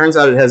 And it turns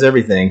out it has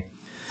everything.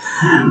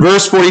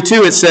 Verse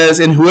 42, it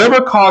says, and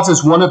whoever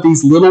causes one of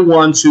these little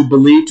ones who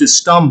believe to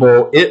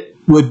stumble, it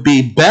would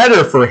be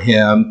better for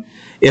him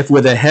if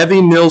with a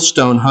heavy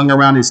millstone hung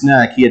around his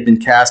neck he had been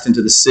cast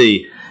into the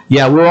sea.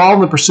 Yeah, we're all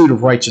in the pursuit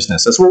of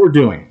righteousness. That's what we're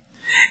doing.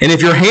 And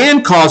if your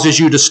hand causes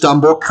you to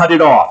stumble, cut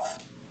it off.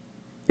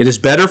 It is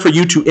better for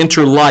you to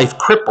enter life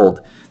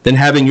crippled than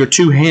having your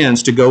two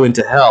hands to go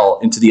into hell,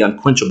 into the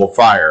unquenchable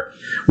fire,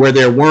 where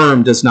their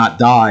worm does not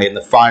die and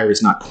the fire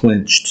is not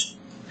quenched.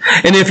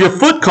 And if your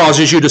foot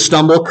causes you to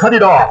stumble, cut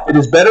it off. It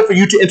is better for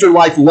you to enter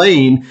life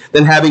lame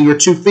than having your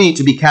 2 feet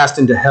to be cast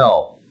into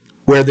hell,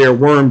 where their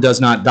worm does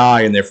not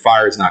die and their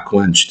fire is not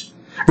quenched.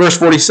 Verse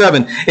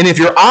 47, and if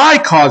your eye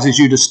causes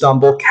you to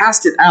stumble,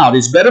 cast it out. It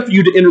is better for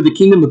you to enter the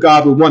kingdom of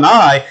God with one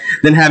eye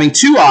than having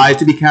 2 eyes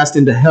to be cast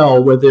into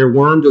hell, where their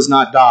worm does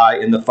not die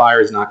and the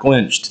fire is not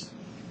quenched.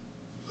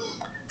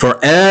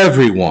 For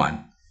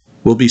everyone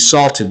will be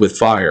salted with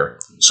fire.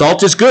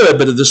 Salt is good,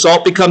 but if the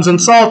salt becomes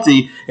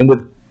unsalty, and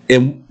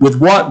with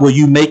what will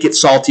you make it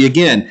salty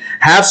again?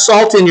 Have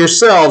salt in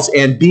yourselves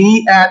and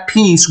be at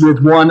peace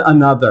with one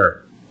another.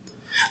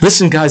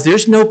 Listen, guys,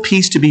 there's no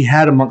peace to be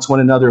had amongst one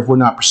another if we're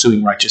not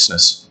pursuing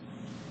righteousness.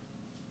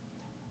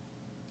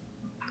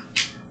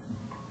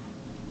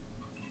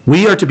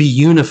 We are to be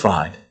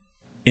unified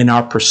in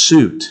our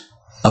pursuit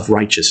of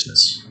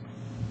righteousness.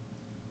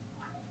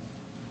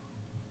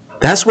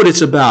 That's what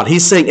it's about.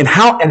 He's saying, and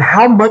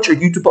how much are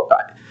you to,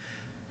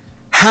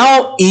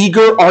 how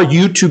eager are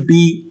you to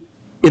be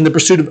in the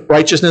pursuit of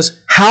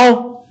righteousness?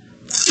 How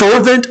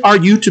fervent are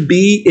you to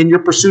be in your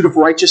pursuit of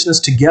righteousness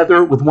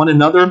together with one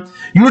another?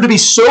 You are to be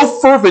so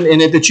fervent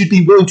in it that you'd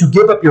be willing to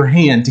give up your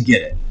hand to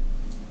get it.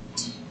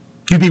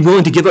 You'd be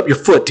willing to give up your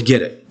foot to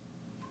get it.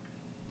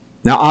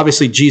 Now,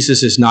 obviously,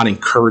 Jesus is not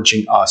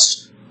encouraging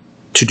us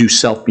to do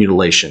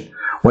self-mutilation.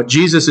 What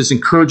Jesus is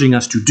encouraging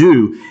us to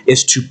do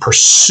is to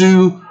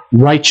pursue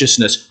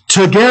righteousness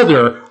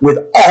together with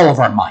all of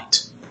our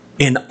might,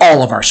 in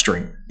all of our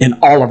strength, in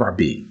all of our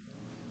being.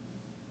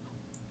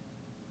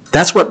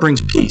 That's what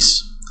brings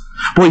peace.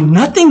 Boy,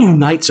 nothing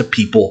unites a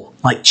people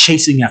like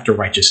chasing after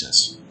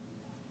righteousness.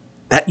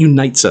 That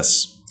unites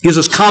us.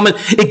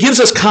 It gives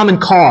us common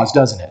cause,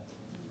 doesn't it?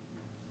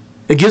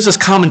 It gives us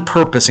common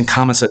purpose and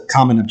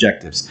common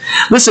objectives.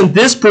 Listen,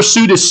 this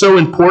pursuit is so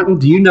important.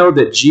 Do you know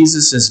that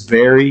Jesus'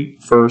 very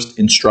first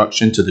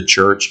instruction to the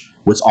church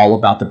was all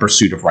about the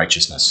pursuit of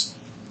righteousness?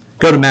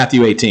 Go to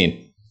Matthew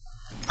 18.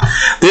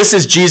 This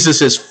is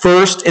Jesus'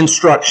 first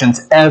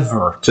instructions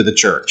ever to the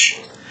church.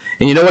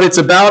 And you know what it's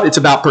about? It's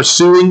about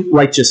pursuing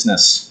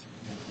righteousness.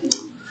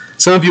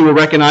 Some of you will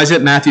recognize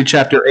it, Matthew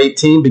chapter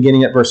 18,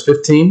 beginning at verse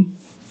 15.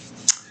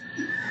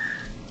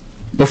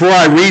 Before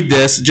I read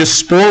this, just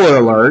spoiler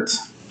alert,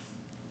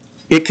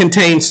 it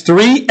contains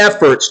 3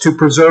 efforts to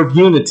preserve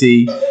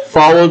unity,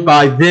 followed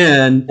by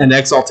then an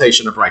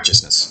exaltation of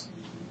righteousness.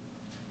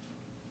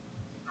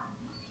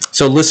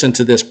 So listen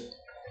to this.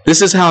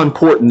 This is how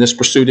important this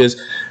pursuit is.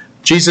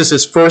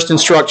 Jesus' first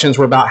instructions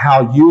were about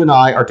how you and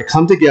I are to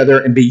come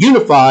together and be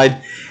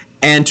unified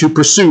and to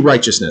pursue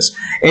righteousness.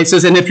 And it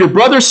says, and if your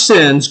brother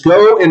sins,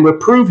 go and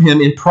reprove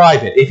him in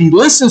private. If he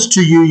listens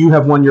to you, you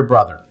have won your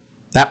brother.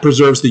 That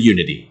preserves the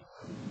unity.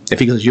 If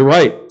he goes, you're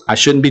right, I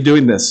shouldn't be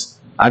doing this.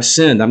 I've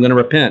sinned, I'm going to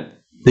repent.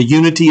 The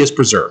unity is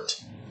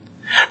preserved.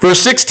 Verse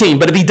 16,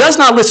 but if he does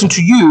not listen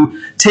to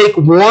you, take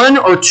 1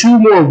 or 2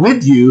 more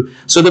with you,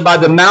 so that by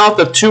the mouth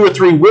of 2 or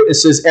 3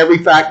 witnesses every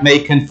fact may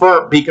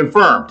be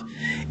confirmed.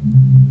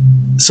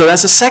 So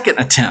that's a second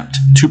attempt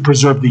to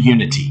preserve the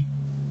unity.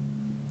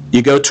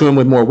 You go to him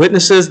with more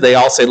witnesses. They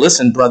all say,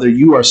 listen, brother,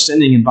 you are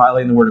sinning and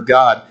violating the word of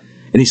God.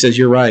 And he says,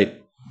 you're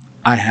right.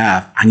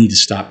 I need to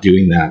stop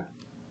doing that.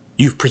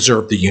 You've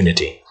preserved the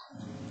unity.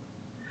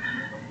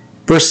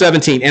 Verse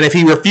 17, and if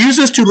he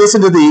refuses to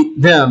listen to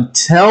them,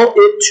 tell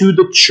it to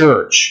the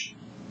church.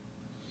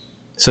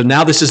 So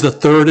now this is the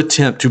third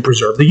attempt to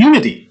preserve the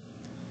unity.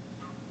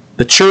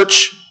 The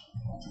church,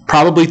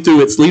 probably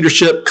through its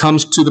leadership,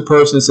 comes to the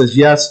person and says,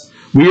 yes,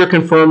 we are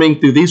confirming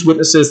through these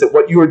witnesses that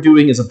what you are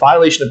doing is a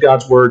violation of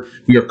God's word.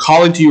 We are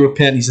calling to you to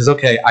repent. He says,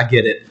 okay, I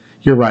get it.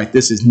 you're right,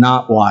 this is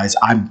not wise,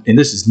 and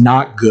this is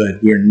not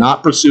good. We are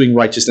not pursuing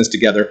righteousness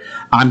together.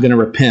 I'm going to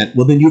repent.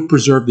 Well, then you've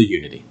preserved the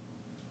unity.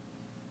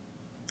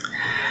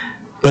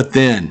 But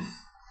then,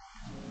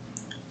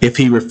 if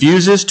he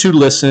refuses to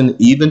listen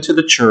even to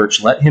the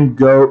church, let him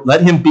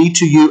be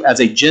to you as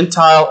a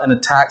Gentile and a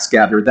tax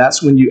gatherer.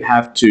 That's when you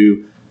have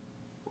to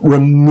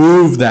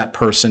remove that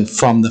person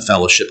from the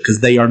fellowship,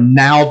 because they are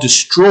now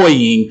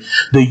destroying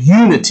the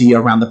unity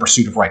around the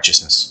pursuit of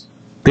righteousness.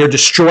 They're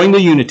destroying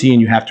the unity,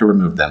 and you have to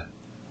remove them.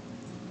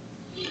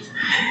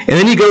 And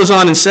then he goes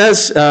on and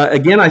says,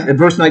 in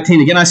verse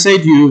 19, again I say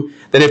to you,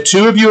 that if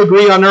two of you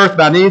agree on earth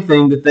about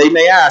anything that they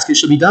may ask, it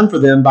shall be done for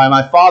them by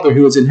my Father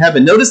who is in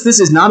heaven. Notice this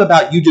is not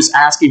about you just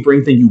asking for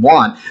anything you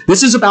want.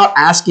 This is about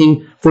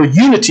asking for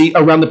unity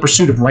around the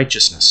pursuit of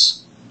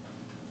righteousness.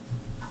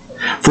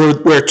 For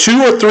where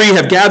two or three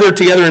have gathered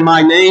together in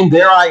my name,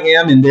 there I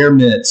am in their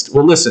midst.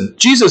 Well, listen,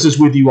 Jesus is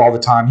with you all the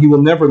time. He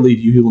will never leave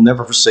you. He will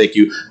never forsake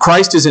you.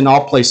 Christ is in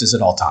all places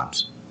at all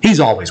times. He's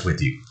always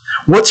with you.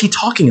 What's he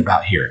talking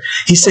about here?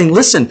 He's saying,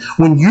 listen,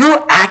 when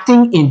you're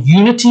acting in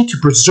unity to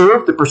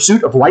preserve the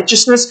pursuit of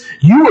righteousness,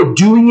 you are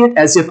doing it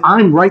as if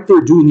I'm right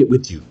there doing it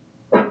with you.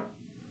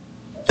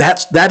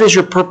 That is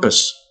your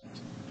purpose.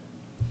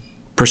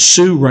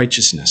 Pursue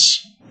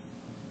righteousness.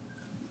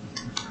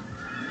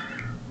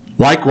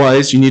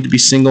 Likewise, you need to be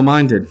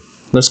single-minded.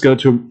 Let's go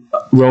to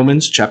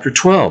Romans chapter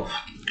 12,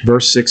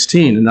 verse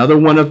 16. Another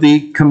one of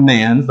the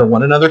commands, the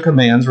one another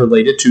commands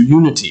related to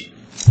unity.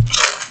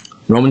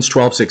 Romans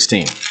 12,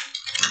 16.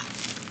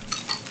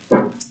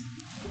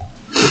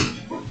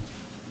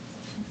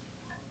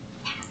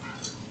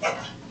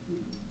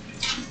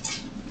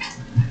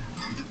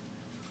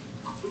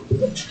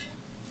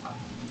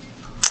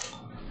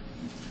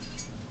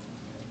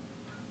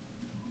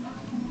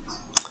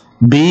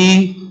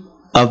 Be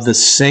of the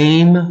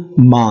same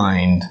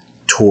mind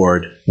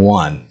toward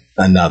one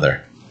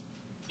another.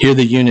 Hear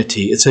the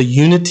unity. It's a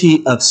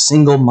unity of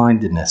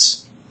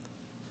single-mindedness.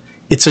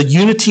 It's a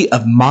unity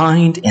of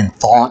mind and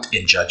thought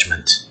and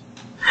judgment.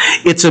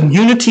 It's a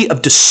unity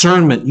of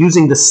discernment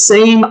using the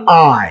same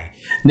eye,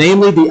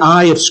 namely the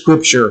eye of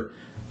Scripture,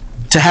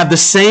 to have the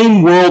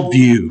same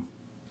worldview,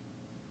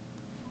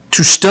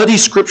 to study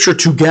Scripture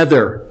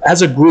together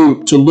as a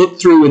group, to look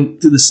through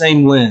the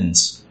same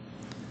lens.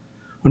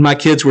 When my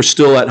kids were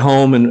still at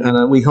home,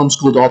 and we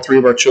homeschooled all three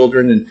of our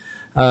children, and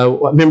I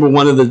remember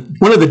one of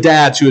the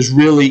dads who was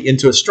really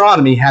into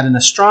astronomy had an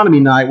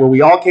astronomy night where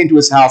we all came to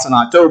his house in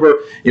October.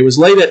 It was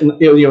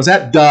it was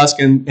at dusk,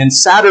 and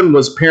Saturn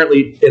was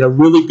apparently in a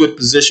really good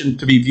position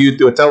to be viewed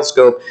through a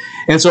telescope.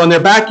 And so in their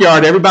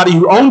backyard, everybody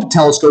who owned a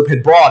telescope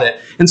had brought it,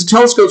 and so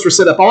telescopes were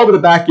set up all over the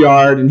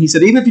backyard. And he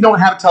said, even if you don't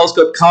have a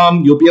telescope,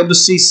 come, you'll be able to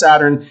see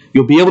Saturn,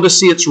 you'll be able to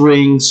see its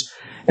rings.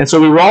 And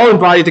so we were all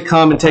invited to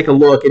come and take a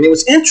look. And it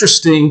was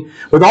interesting,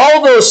 with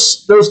all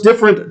those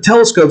different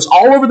telescopes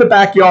all over the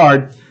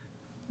backyard,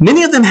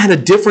 many of them had a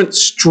different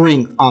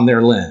strength on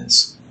their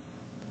lens.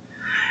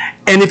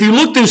 And if you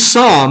look through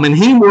some, and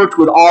he worked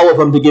with all of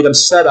them to get them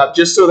set up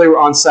just so they were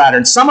on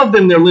Saturn, some of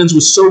them, their lens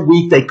was so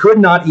weak they could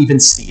not even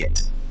see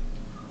it.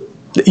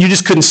 You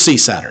just couldn't see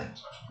Saturn.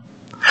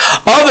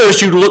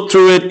 Others, you'd look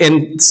through it,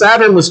 and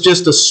Saturn was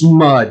just a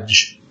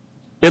smudge.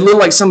 It looked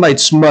like somebody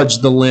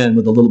smudged the lens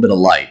with a little bit of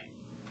light.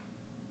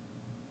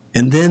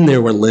 And then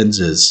there were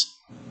lenses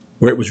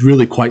where it was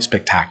really quite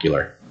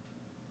spectacular.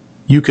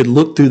 You could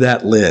look through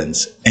that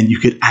lens and you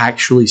could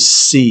actually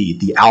see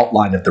the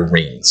outline of the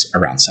rings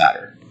around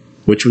Saturn,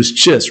 which was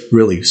just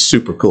really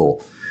super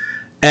cool.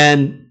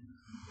 And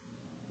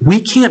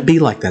we can't be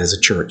like that as a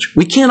church.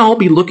 We can't all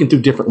be looking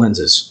through different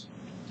lenses.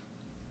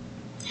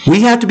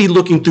 We have to be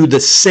looking through the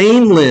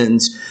same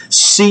lens,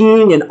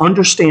 seeing and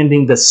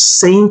understanding the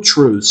same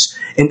truths,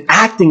 and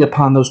acting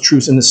upon those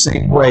truths in the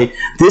same way.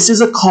 This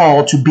is a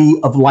call to be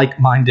of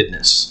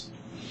like-mindedness.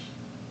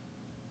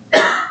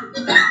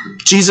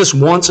 Jesus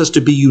wants us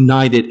to be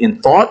united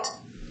in thought,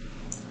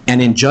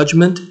 and in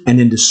judgment, and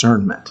in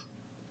discernment.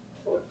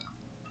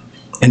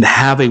 And to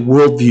have a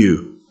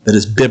worldview that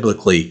is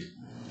biblically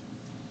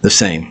the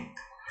same.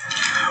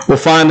 Well,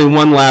 finally,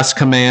 one last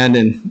command,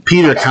 and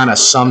Peter kind of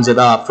sums it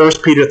up. 1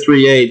 Peter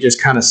 3:8 just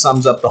kind of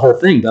sums up the whole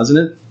thing, doesn't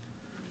it?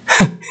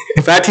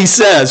 In fact, he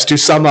says, to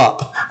sum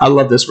up. I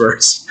love this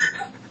verse.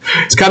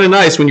 It's kind of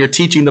nice when you're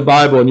teaching the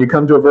Bible and you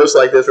come to a verse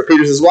like this where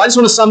Peter says, well, I just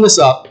want to sum this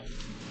up.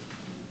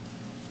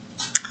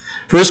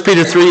 1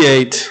 Peter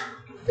 3:8.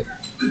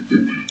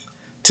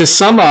 To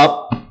sum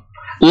up,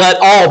 let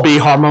all be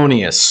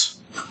harmonious,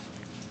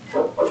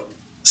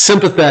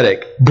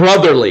 sympathetic,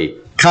 brotherly,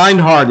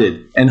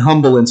 kind-hearted, and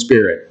humble in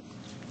spirit.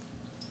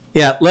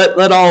 Yeah,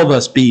 let all of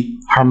us be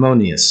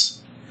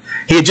harmonious.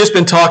 He had just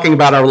been talking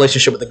about our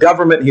relationship with the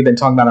government. He'd been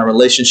talking about our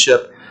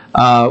relationship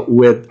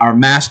with our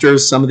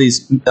masters. Some of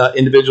these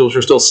individuals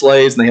were still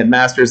slaves, and they had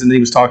masters. And then he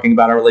was talking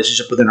about our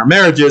relationship within our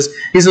marriages.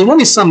 He said, let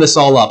me sum this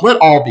all up. Let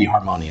all be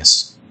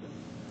harmonious.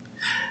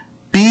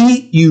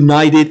 Be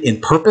united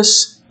in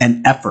purpose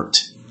and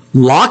effort.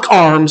 Lock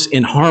arms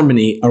in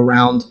harmony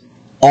around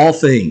all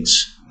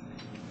things.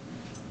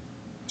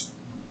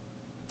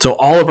 So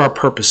all of our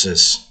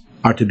purposes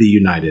are to be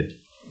united.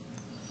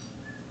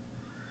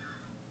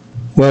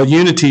 Well,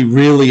 unity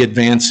really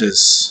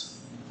advances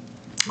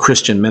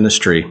Christian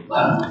ministry.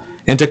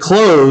 And to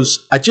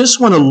close, I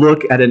just want to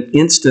look at an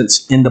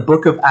instance in the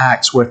book of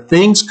Acts where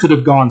things could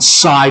have gone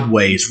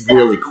sideways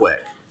really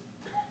quick.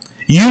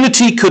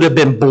 Unity could have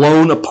been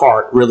blown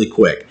apart really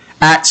quick.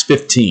 Acts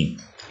 15.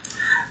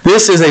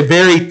 This is a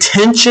very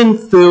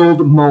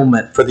tension-filled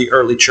moment for the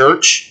early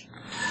church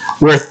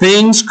where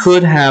things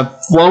could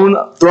have flown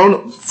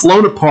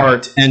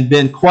apart and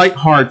been quite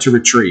hard to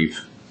retrieve.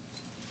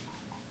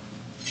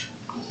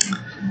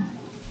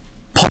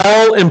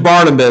 Paul and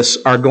Barnabas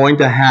are going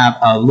to have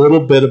a little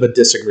bit of a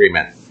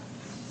disagreement.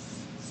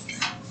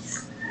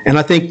 And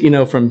I think,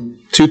 from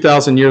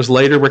 2,000 years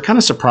later, we're kind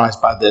of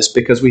surprised by this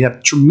because we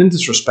have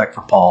tremendous respect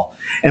for Paul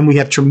and we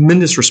have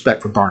tremendous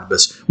respect for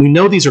Barnabas. We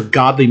know these are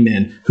godly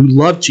men who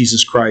love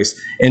Jesus Christ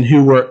and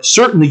who were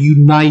certainly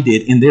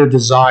united in their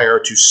desire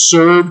to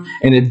serve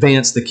and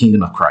advance the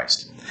kingdom of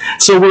Christ.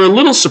 So we're a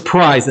little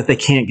surprised that they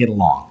can't get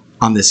along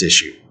on this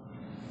issue.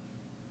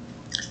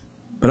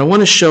 But I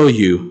want to show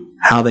you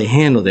how they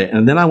handled it,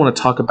 and then I want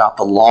to talk about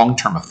the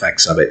long-term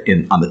effects of it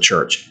on the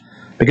church,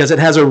 because it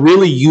has a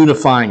really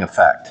unifying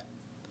effect.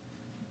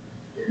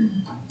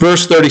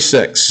 Verse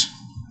 36,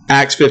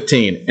 Acts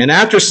 15. And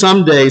after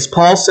some days,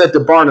 Paul said to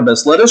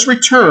Barnabas, "Let us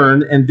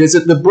return and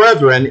visit the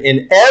brethren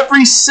in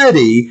every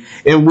city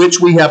in which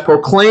we have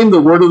proclaimed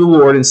the word of the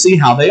Lord and see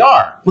how they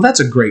are." Well, that's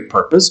a great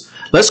purpose.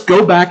 Let's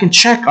go back and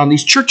check on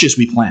these churches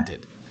we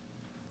planted.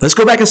 Let's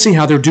go back and see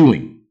how they're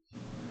doing.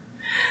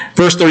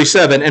 Verse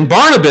 37, and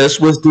Barnabas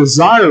was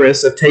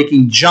desirous of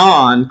taking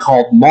John,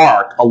 called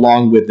Mark,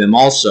 along with them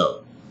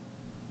also.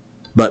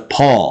 But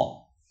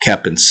Paul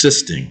kept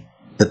insisting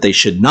that they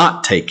should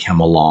not take him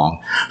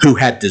along, who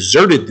had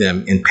deserted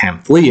them in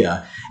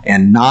Pamphylia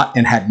and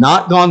had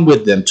not gone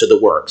with them to the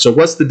work. So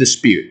what's the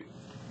dispute?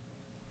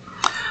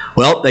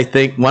 Well, they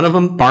think one of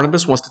them,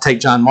 Barnabas, wants to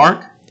take John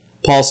Mark.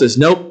 Paul says,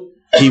 nope,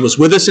 he was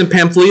with us in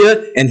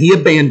Pamphylia and he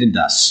abandoned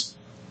us.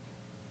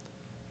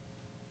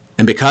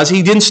 And because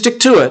he didn't stick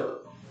to it,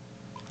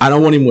 I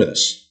don't want him with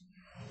us.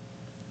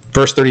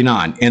 Verse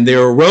 39, and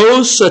there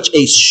arose such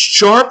a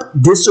sharp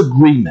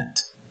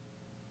disagreement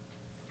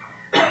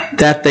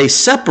that they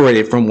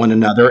separated from one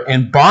another,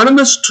 and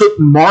Barnabas took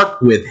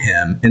Mark with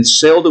him and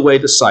sailed away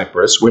to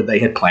Cyprus, where they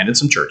had planted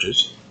some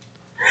churches.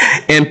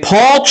 And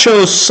Paul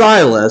chose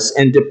Silas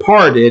and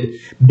departed,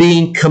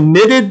 being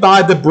committed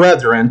by the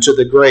brethren to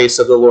the grace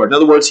of the Lord. In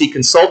other words, he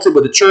consulted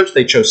with the church.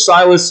 They chose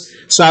Silas.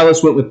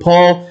 Silas went with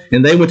Paul,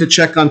 and they went to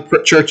check on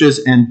churches,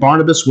 and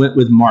Barnabas went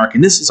with Mark.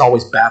 And this has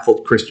always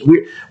baffled Christians.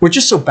 We're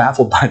just so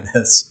baffled by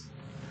this.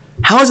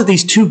 How is it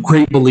these two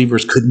great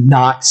believers could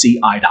not see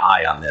eye to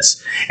eye on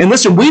this? And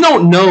listen, we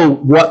don't know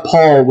what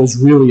Paul was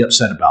really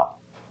upset about.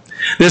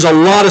 There's a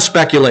lot of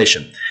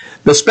speculation.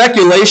 The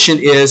speculation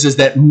is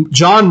that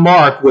John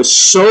Mark was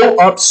so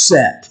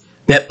upset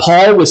that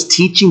Paul was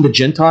teaching the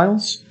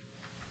Gentiles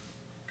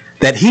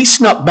that he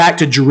snuck back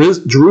to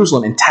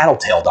Jerusalem and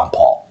tattletaled on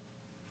Paul.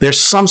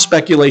 There's some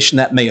speculation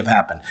that may have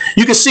happened.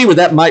 You can see where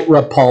that might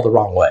rub Paul the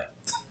wrong way.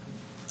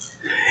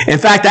 In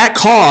fact, that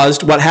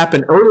caused what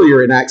happened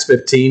earlier in Acts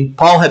 15.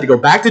 Paul had to go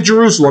back to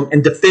Jerusalem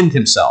and defend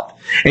himself.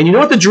 And you know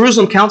what the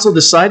Jerusalem council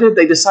decided?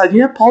 They decided,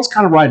 yeah, Paul's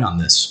kind of right on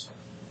this.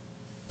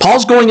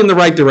 Paul's going in the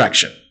right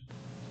direction.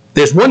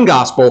 There's one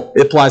gospel.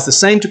 It applies the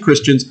same to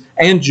Christians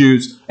and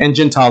Jews, and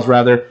Gentiles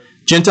rather.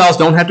 Gentiles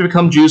don't have to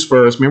become Jews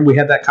first. Remember, we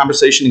had that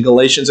conversation in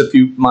Galatians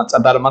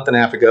about a month and a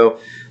half ago.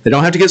 They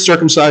don't have to get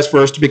circumcised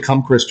first to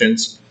become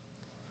Christians.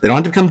 They don't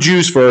have to become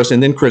Jews first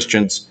and then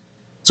Christians.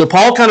 So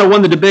Paul kind of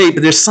won the debate,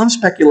 but there's some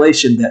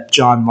speculation that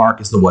John Mark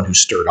is the one who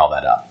stirred all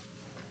that up.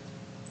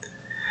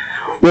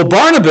 Well,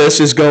 Barnabas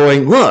is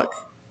going, look,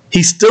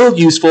 he's still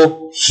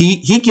useful.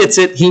 He gets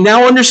it. He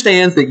now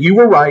understands that you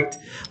were right.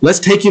 Let's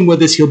take him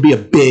with us. He'll be a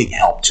big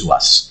help to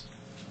us.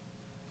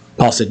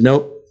 Paul said,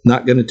 nope,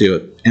 not going to do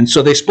it. And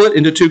so they split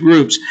into two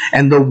groups,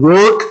 and the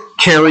work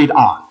carried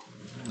on.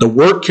 The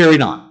work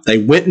carried on. They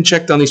went and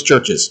checked on these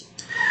churches.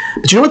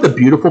 But you know what the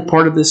beautiful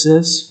part of this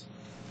is?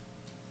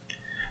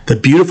 The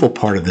beautiful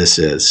part of this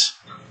is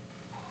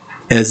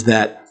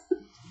that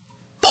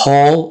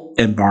Paul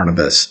and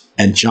Barnabas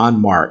and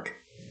John Mark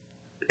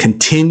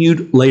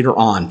continued later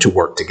on to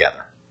work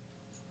together.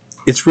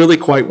 It's really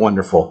quite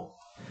wonderful.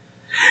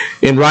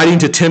 In writing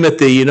to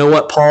Timothy, you know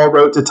what Paul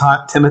wrote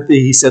to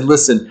Timothy? He said,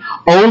 listen,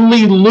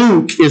 only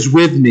Luke is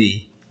with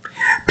me.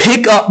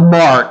 Pick up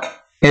Mark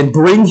and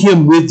bring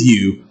him with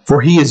you,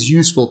 for he is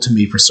useful to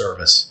me for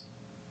service.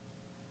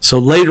 So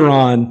later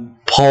on,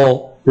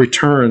 Paul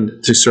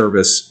returned to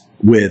service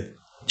with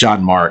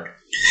John Mark.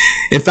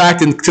 In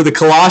fact, to the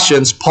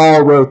Colossians,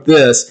 Paul wrote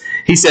this.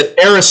 He said,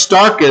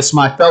 Aristarchus,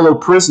 my fellow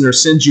prisoner,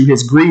 sends you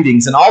his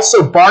greetings, and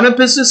also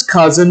Barnabas'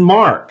 cousin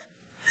Mark,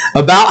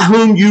 about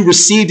whom you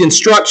received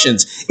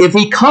instructions. If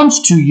he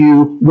comes to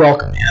you,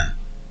 welcome him.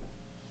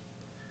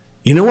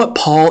 You know what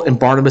Paul and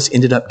Barnabas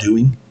ended up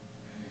doing?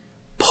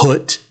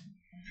 Put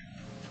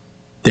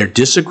their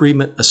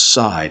disagreement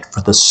aside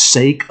for the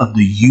sake of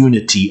the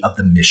unity of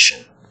the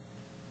mission.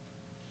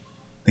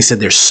 They said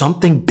there's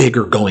something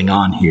bigger going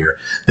on here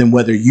than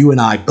whether you and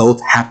I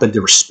both happen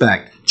to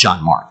respect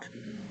John Mark.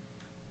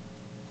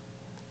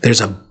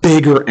 There's a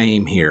bigger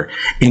aim here.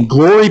 And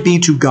glory be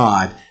to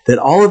God that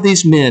all of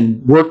these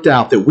men worked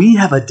out that we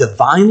have a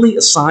divinely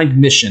assigned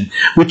mission,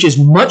 which is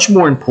much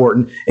more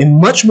important and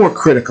much more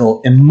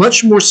critical and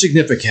much more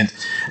significant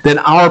than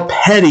our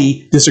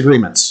petty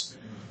disagreements.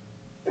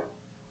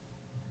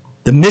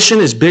 The mission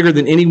is bigger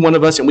than any one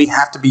of us, and we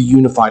have to be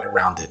unified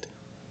around it.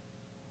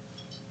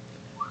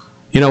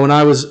 You know, when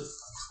I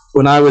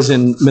was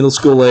in middle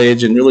school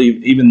age, and really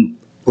even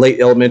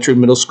late elementary,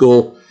 middle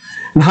school,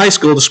 and high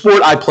school, the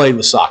sport I played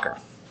was soccer.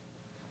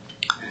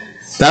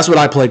 That's what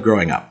I played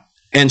growing up.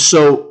 And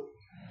so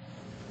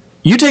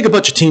you take a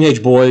bunch of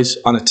teenage boys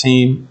on a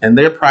team, and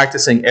they're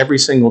practicing every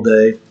single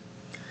day,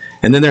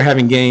 and then they're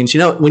having games. You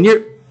know, when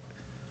you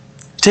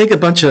take a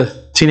bunch of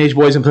teenage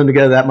boys and put them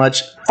together that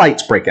much,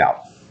 fights break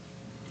out.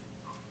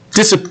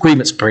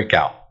 Disagreements break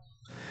out.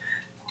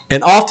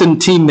 And often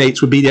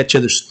teammates would be at each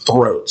other's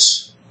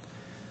throats.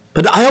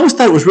 But I always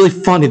thought it was really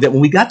funny that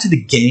when we got to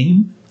the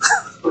game,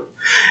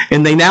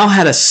 and they now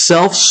had a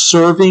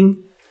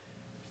self-serving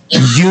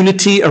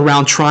unity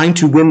around trying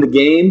to win the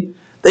game,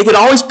 they could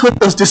always put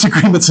those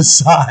disagreements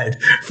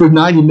aside for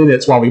 90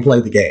 minutes while we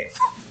played the game.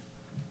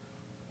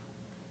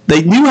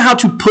 They knew how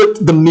to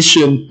put the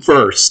mission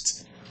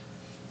first.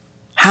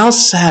 How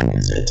sad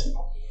is it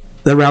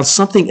that around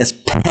something as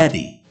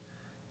petty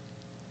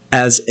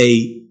as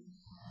a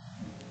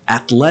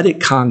athletic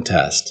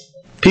contest,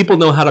 people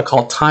know how to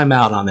call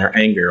timeout on their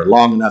anger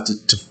long enough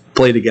to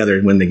play together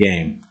and win the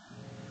game.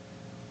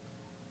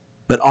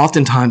 But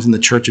oftentimes in the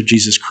Church of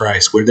Jesus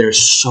Christ, where there's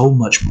so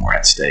much more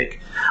at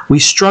stake, we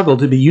struggle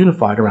to be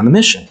unified around the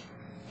mission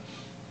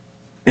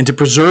and to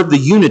preserve the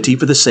unity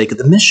for the sake of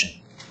the mission.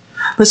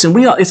 Listen,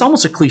 it's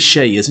almost a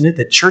cliche, isn't it,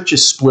 that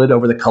churches split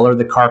over the color of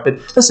the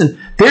carpet? Listen,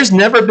 there's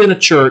never been a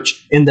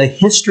church in the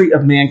history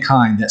of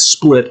mankind that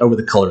split over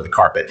the color of the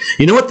carpet.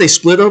 You know what they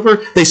split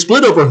over? They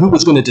split over who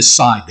was going to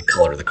decide the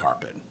color of the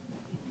carpet.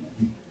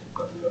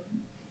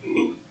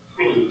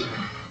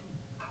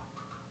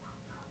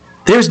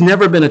 There's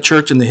never been a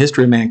church in the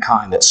history of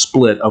mankind that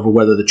split over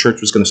whether the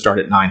church was going to start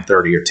at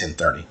 9:30 or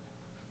 10:30.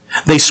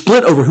 They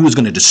split over who was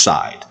going to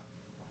decide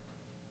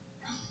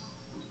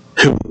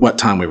what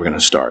time we were going to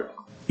start.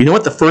 You know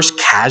what the first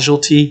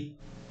casualty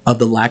of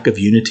the lack of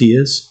unity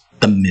is?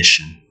 The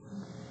mission.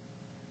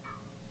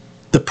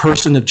 The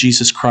person of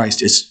Jesus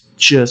Christ is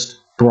just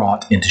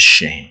brought into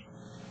shame.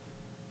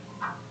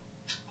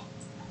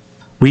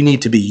 We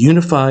need to be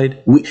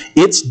unified.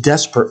 It's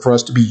desperate for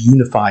us to be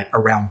unified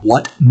around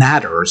what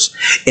matters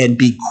and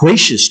be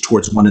gracious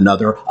towards one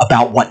another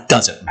about what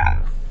doesn't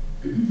matter.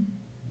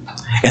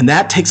 And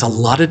that takes a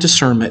lot of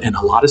discernment and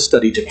a lot of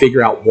study to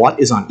figure out what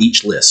is on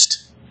each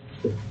list.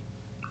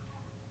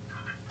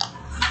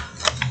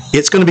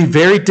 It's going to be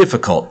very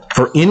difficult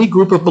for any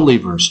group of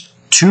believers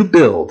to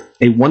build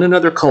a one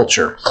another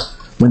culture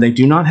when they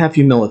do not have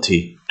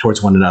humility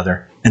towards one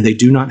another and they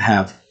do not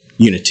have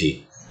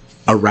unity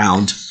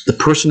around the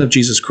person of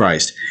Jesus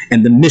Christ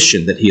and the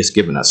mission that he has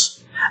given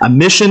us. A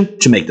mission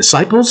to make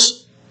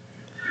disciples,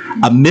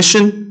 a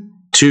mission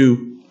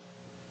to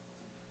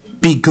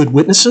be good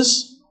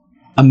witnesses,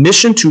 a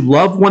mission to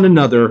love one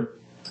another,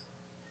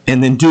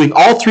 and then doing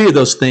all three of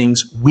those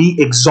things, we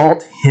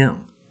exalt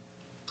him.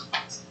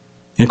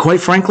 And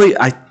quite frankly,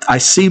 I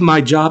see my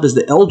job as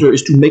the elder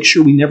is to make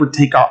sure we never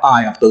take our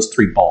eye off those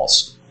three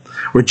balls.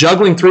 We're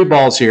juggling three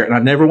balls here, and I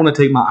never want to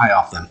take my eye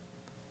off them.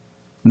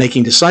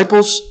 Making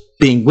disciples,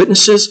 being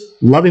witnesses,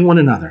 loving one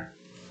another.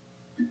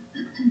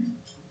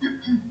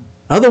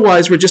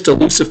 Otherwise, we're just a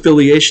loose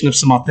affiliation of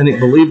some authentic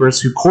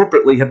believers who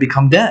corporately have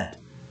become dead.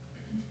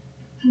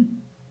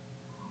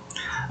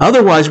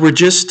 Otherwise, we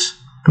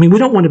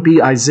don't want to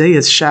be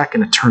Isaiah's shack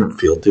in a turnip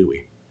field, do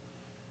we?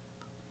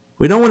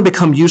 We don't want to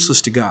become useless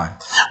to God.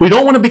 We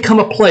don't want to become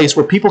a place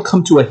where people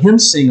come to a hymn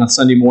sing on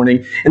Sunday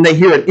morning and they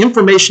hear an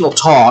informational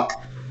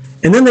talk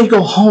and then they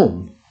go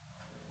home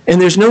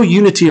and there's no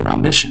unity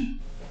around mission.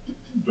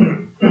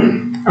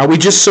 Are we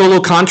just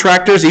solo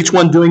contractors, each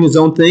one doing his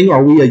own thing?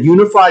 Or are we a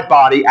unified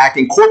body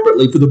acting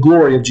corporately for the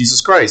glory of Jesus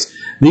Christ?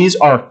 These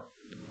are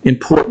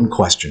important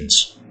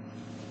questions.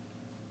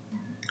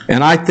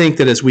 And I think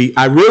that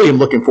I really am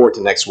looking forward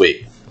to next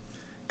week.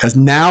 Because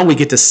now we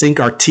get to sink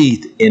our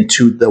teeth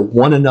into the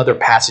one another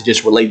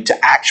passages related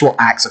to actual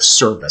acts of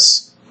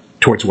service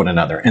towards one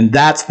another. And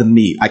that's the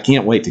meat. I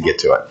can't wait to get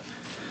to it.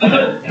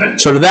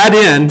 So to that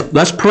end,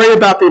 let's pray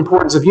about the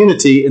importance of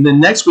unity. And then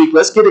next week,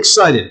 let's get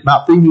excited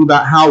about thinking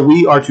about how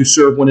we are to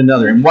serve one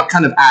another and what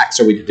kind of acts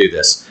are we to do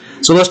this.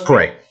 So let's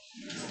pray.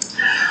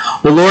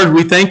 Well, Lord,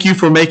 we thank you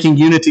for making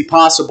unity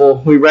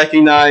possible. We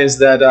recognize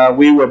that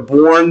we were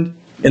born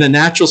in a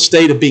natural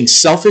state of being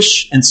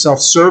selfish and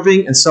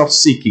self-serving and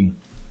self-seeking.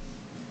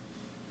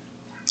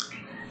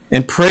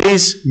 And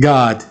praise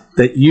God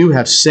that you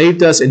have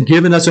saved us and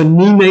given us a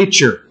new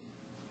nature.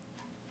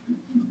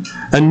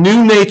 A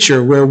new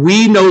nature where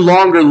we no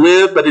longer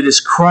live, but it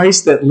is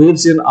Christ that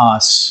lives in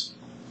us.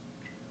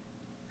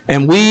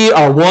 And we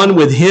are one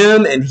with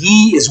him, and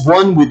he is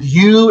one with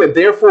you, and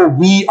therefore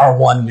we are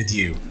one with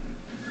you.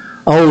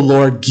 Oh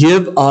Lord,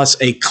 give us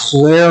a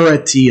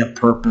clarity of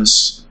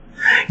purpose.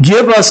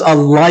 Give us a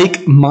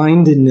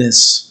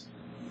like-mindedness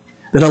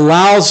that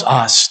allows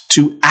us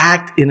to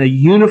act in a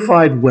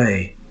unified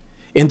way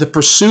in the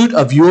pursuit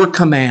of your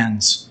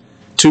commands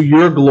to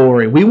your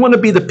glory. We want to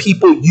be the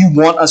people you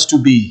want us to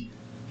be.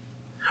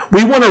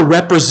 We want to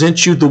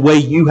represent you the way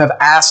you have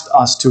asked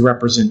us to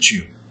represent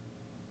you.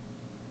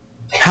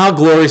 How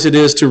glorious it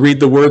is to read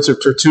the words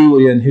of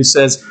Tertullian, who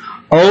says,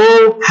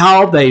 "Oh,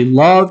 how they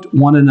loved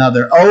one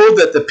another. Oh,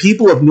 that the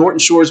people of Norton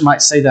Shores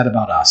might say that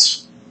about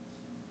us.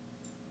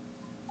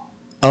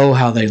 Oh,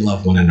 how they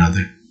love one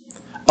another.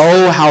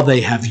 Oh, how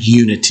they have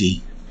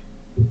unity.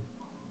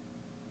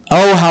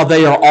 Oh, how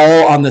they are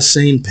all on the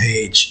same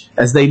page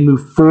as they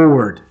move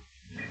forward.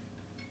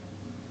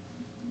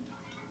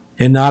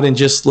 And not in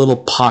just little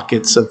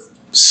pockets of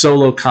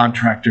solo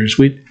contractors.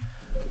 We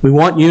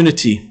want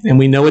unity, and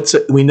we know it's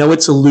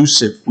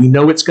elusive. We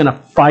know it's going to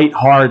fight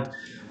hard.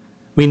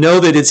 We know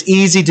that it's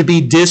easy to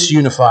be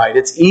disunified.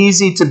 It's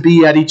easy to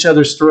be at each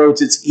other's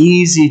throats. It's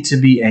easy to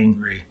be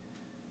angry.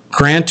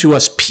 Grant to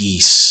us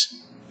peace.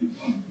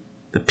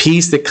 The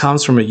peace that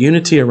comes from a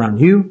unity around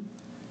you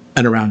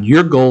and around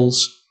your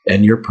goals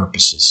and your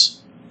purposes.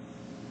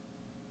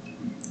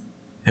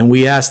 And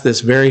we ask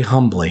this very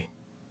humbly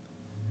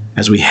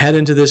as we head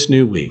into this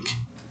new week.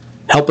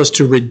 Help us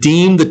to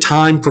redeem the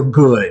time for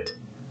good.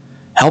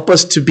 Help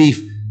us to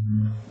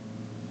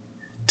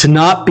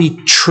not be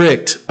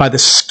tricked by the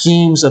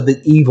schemes of the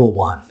evil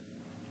one.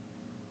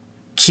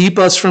 Keep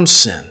us from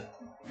sin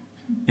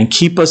and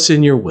keep us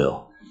in your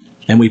will.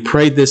 And we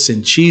pray this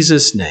in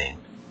Jesus' name.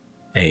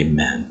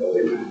 Amen.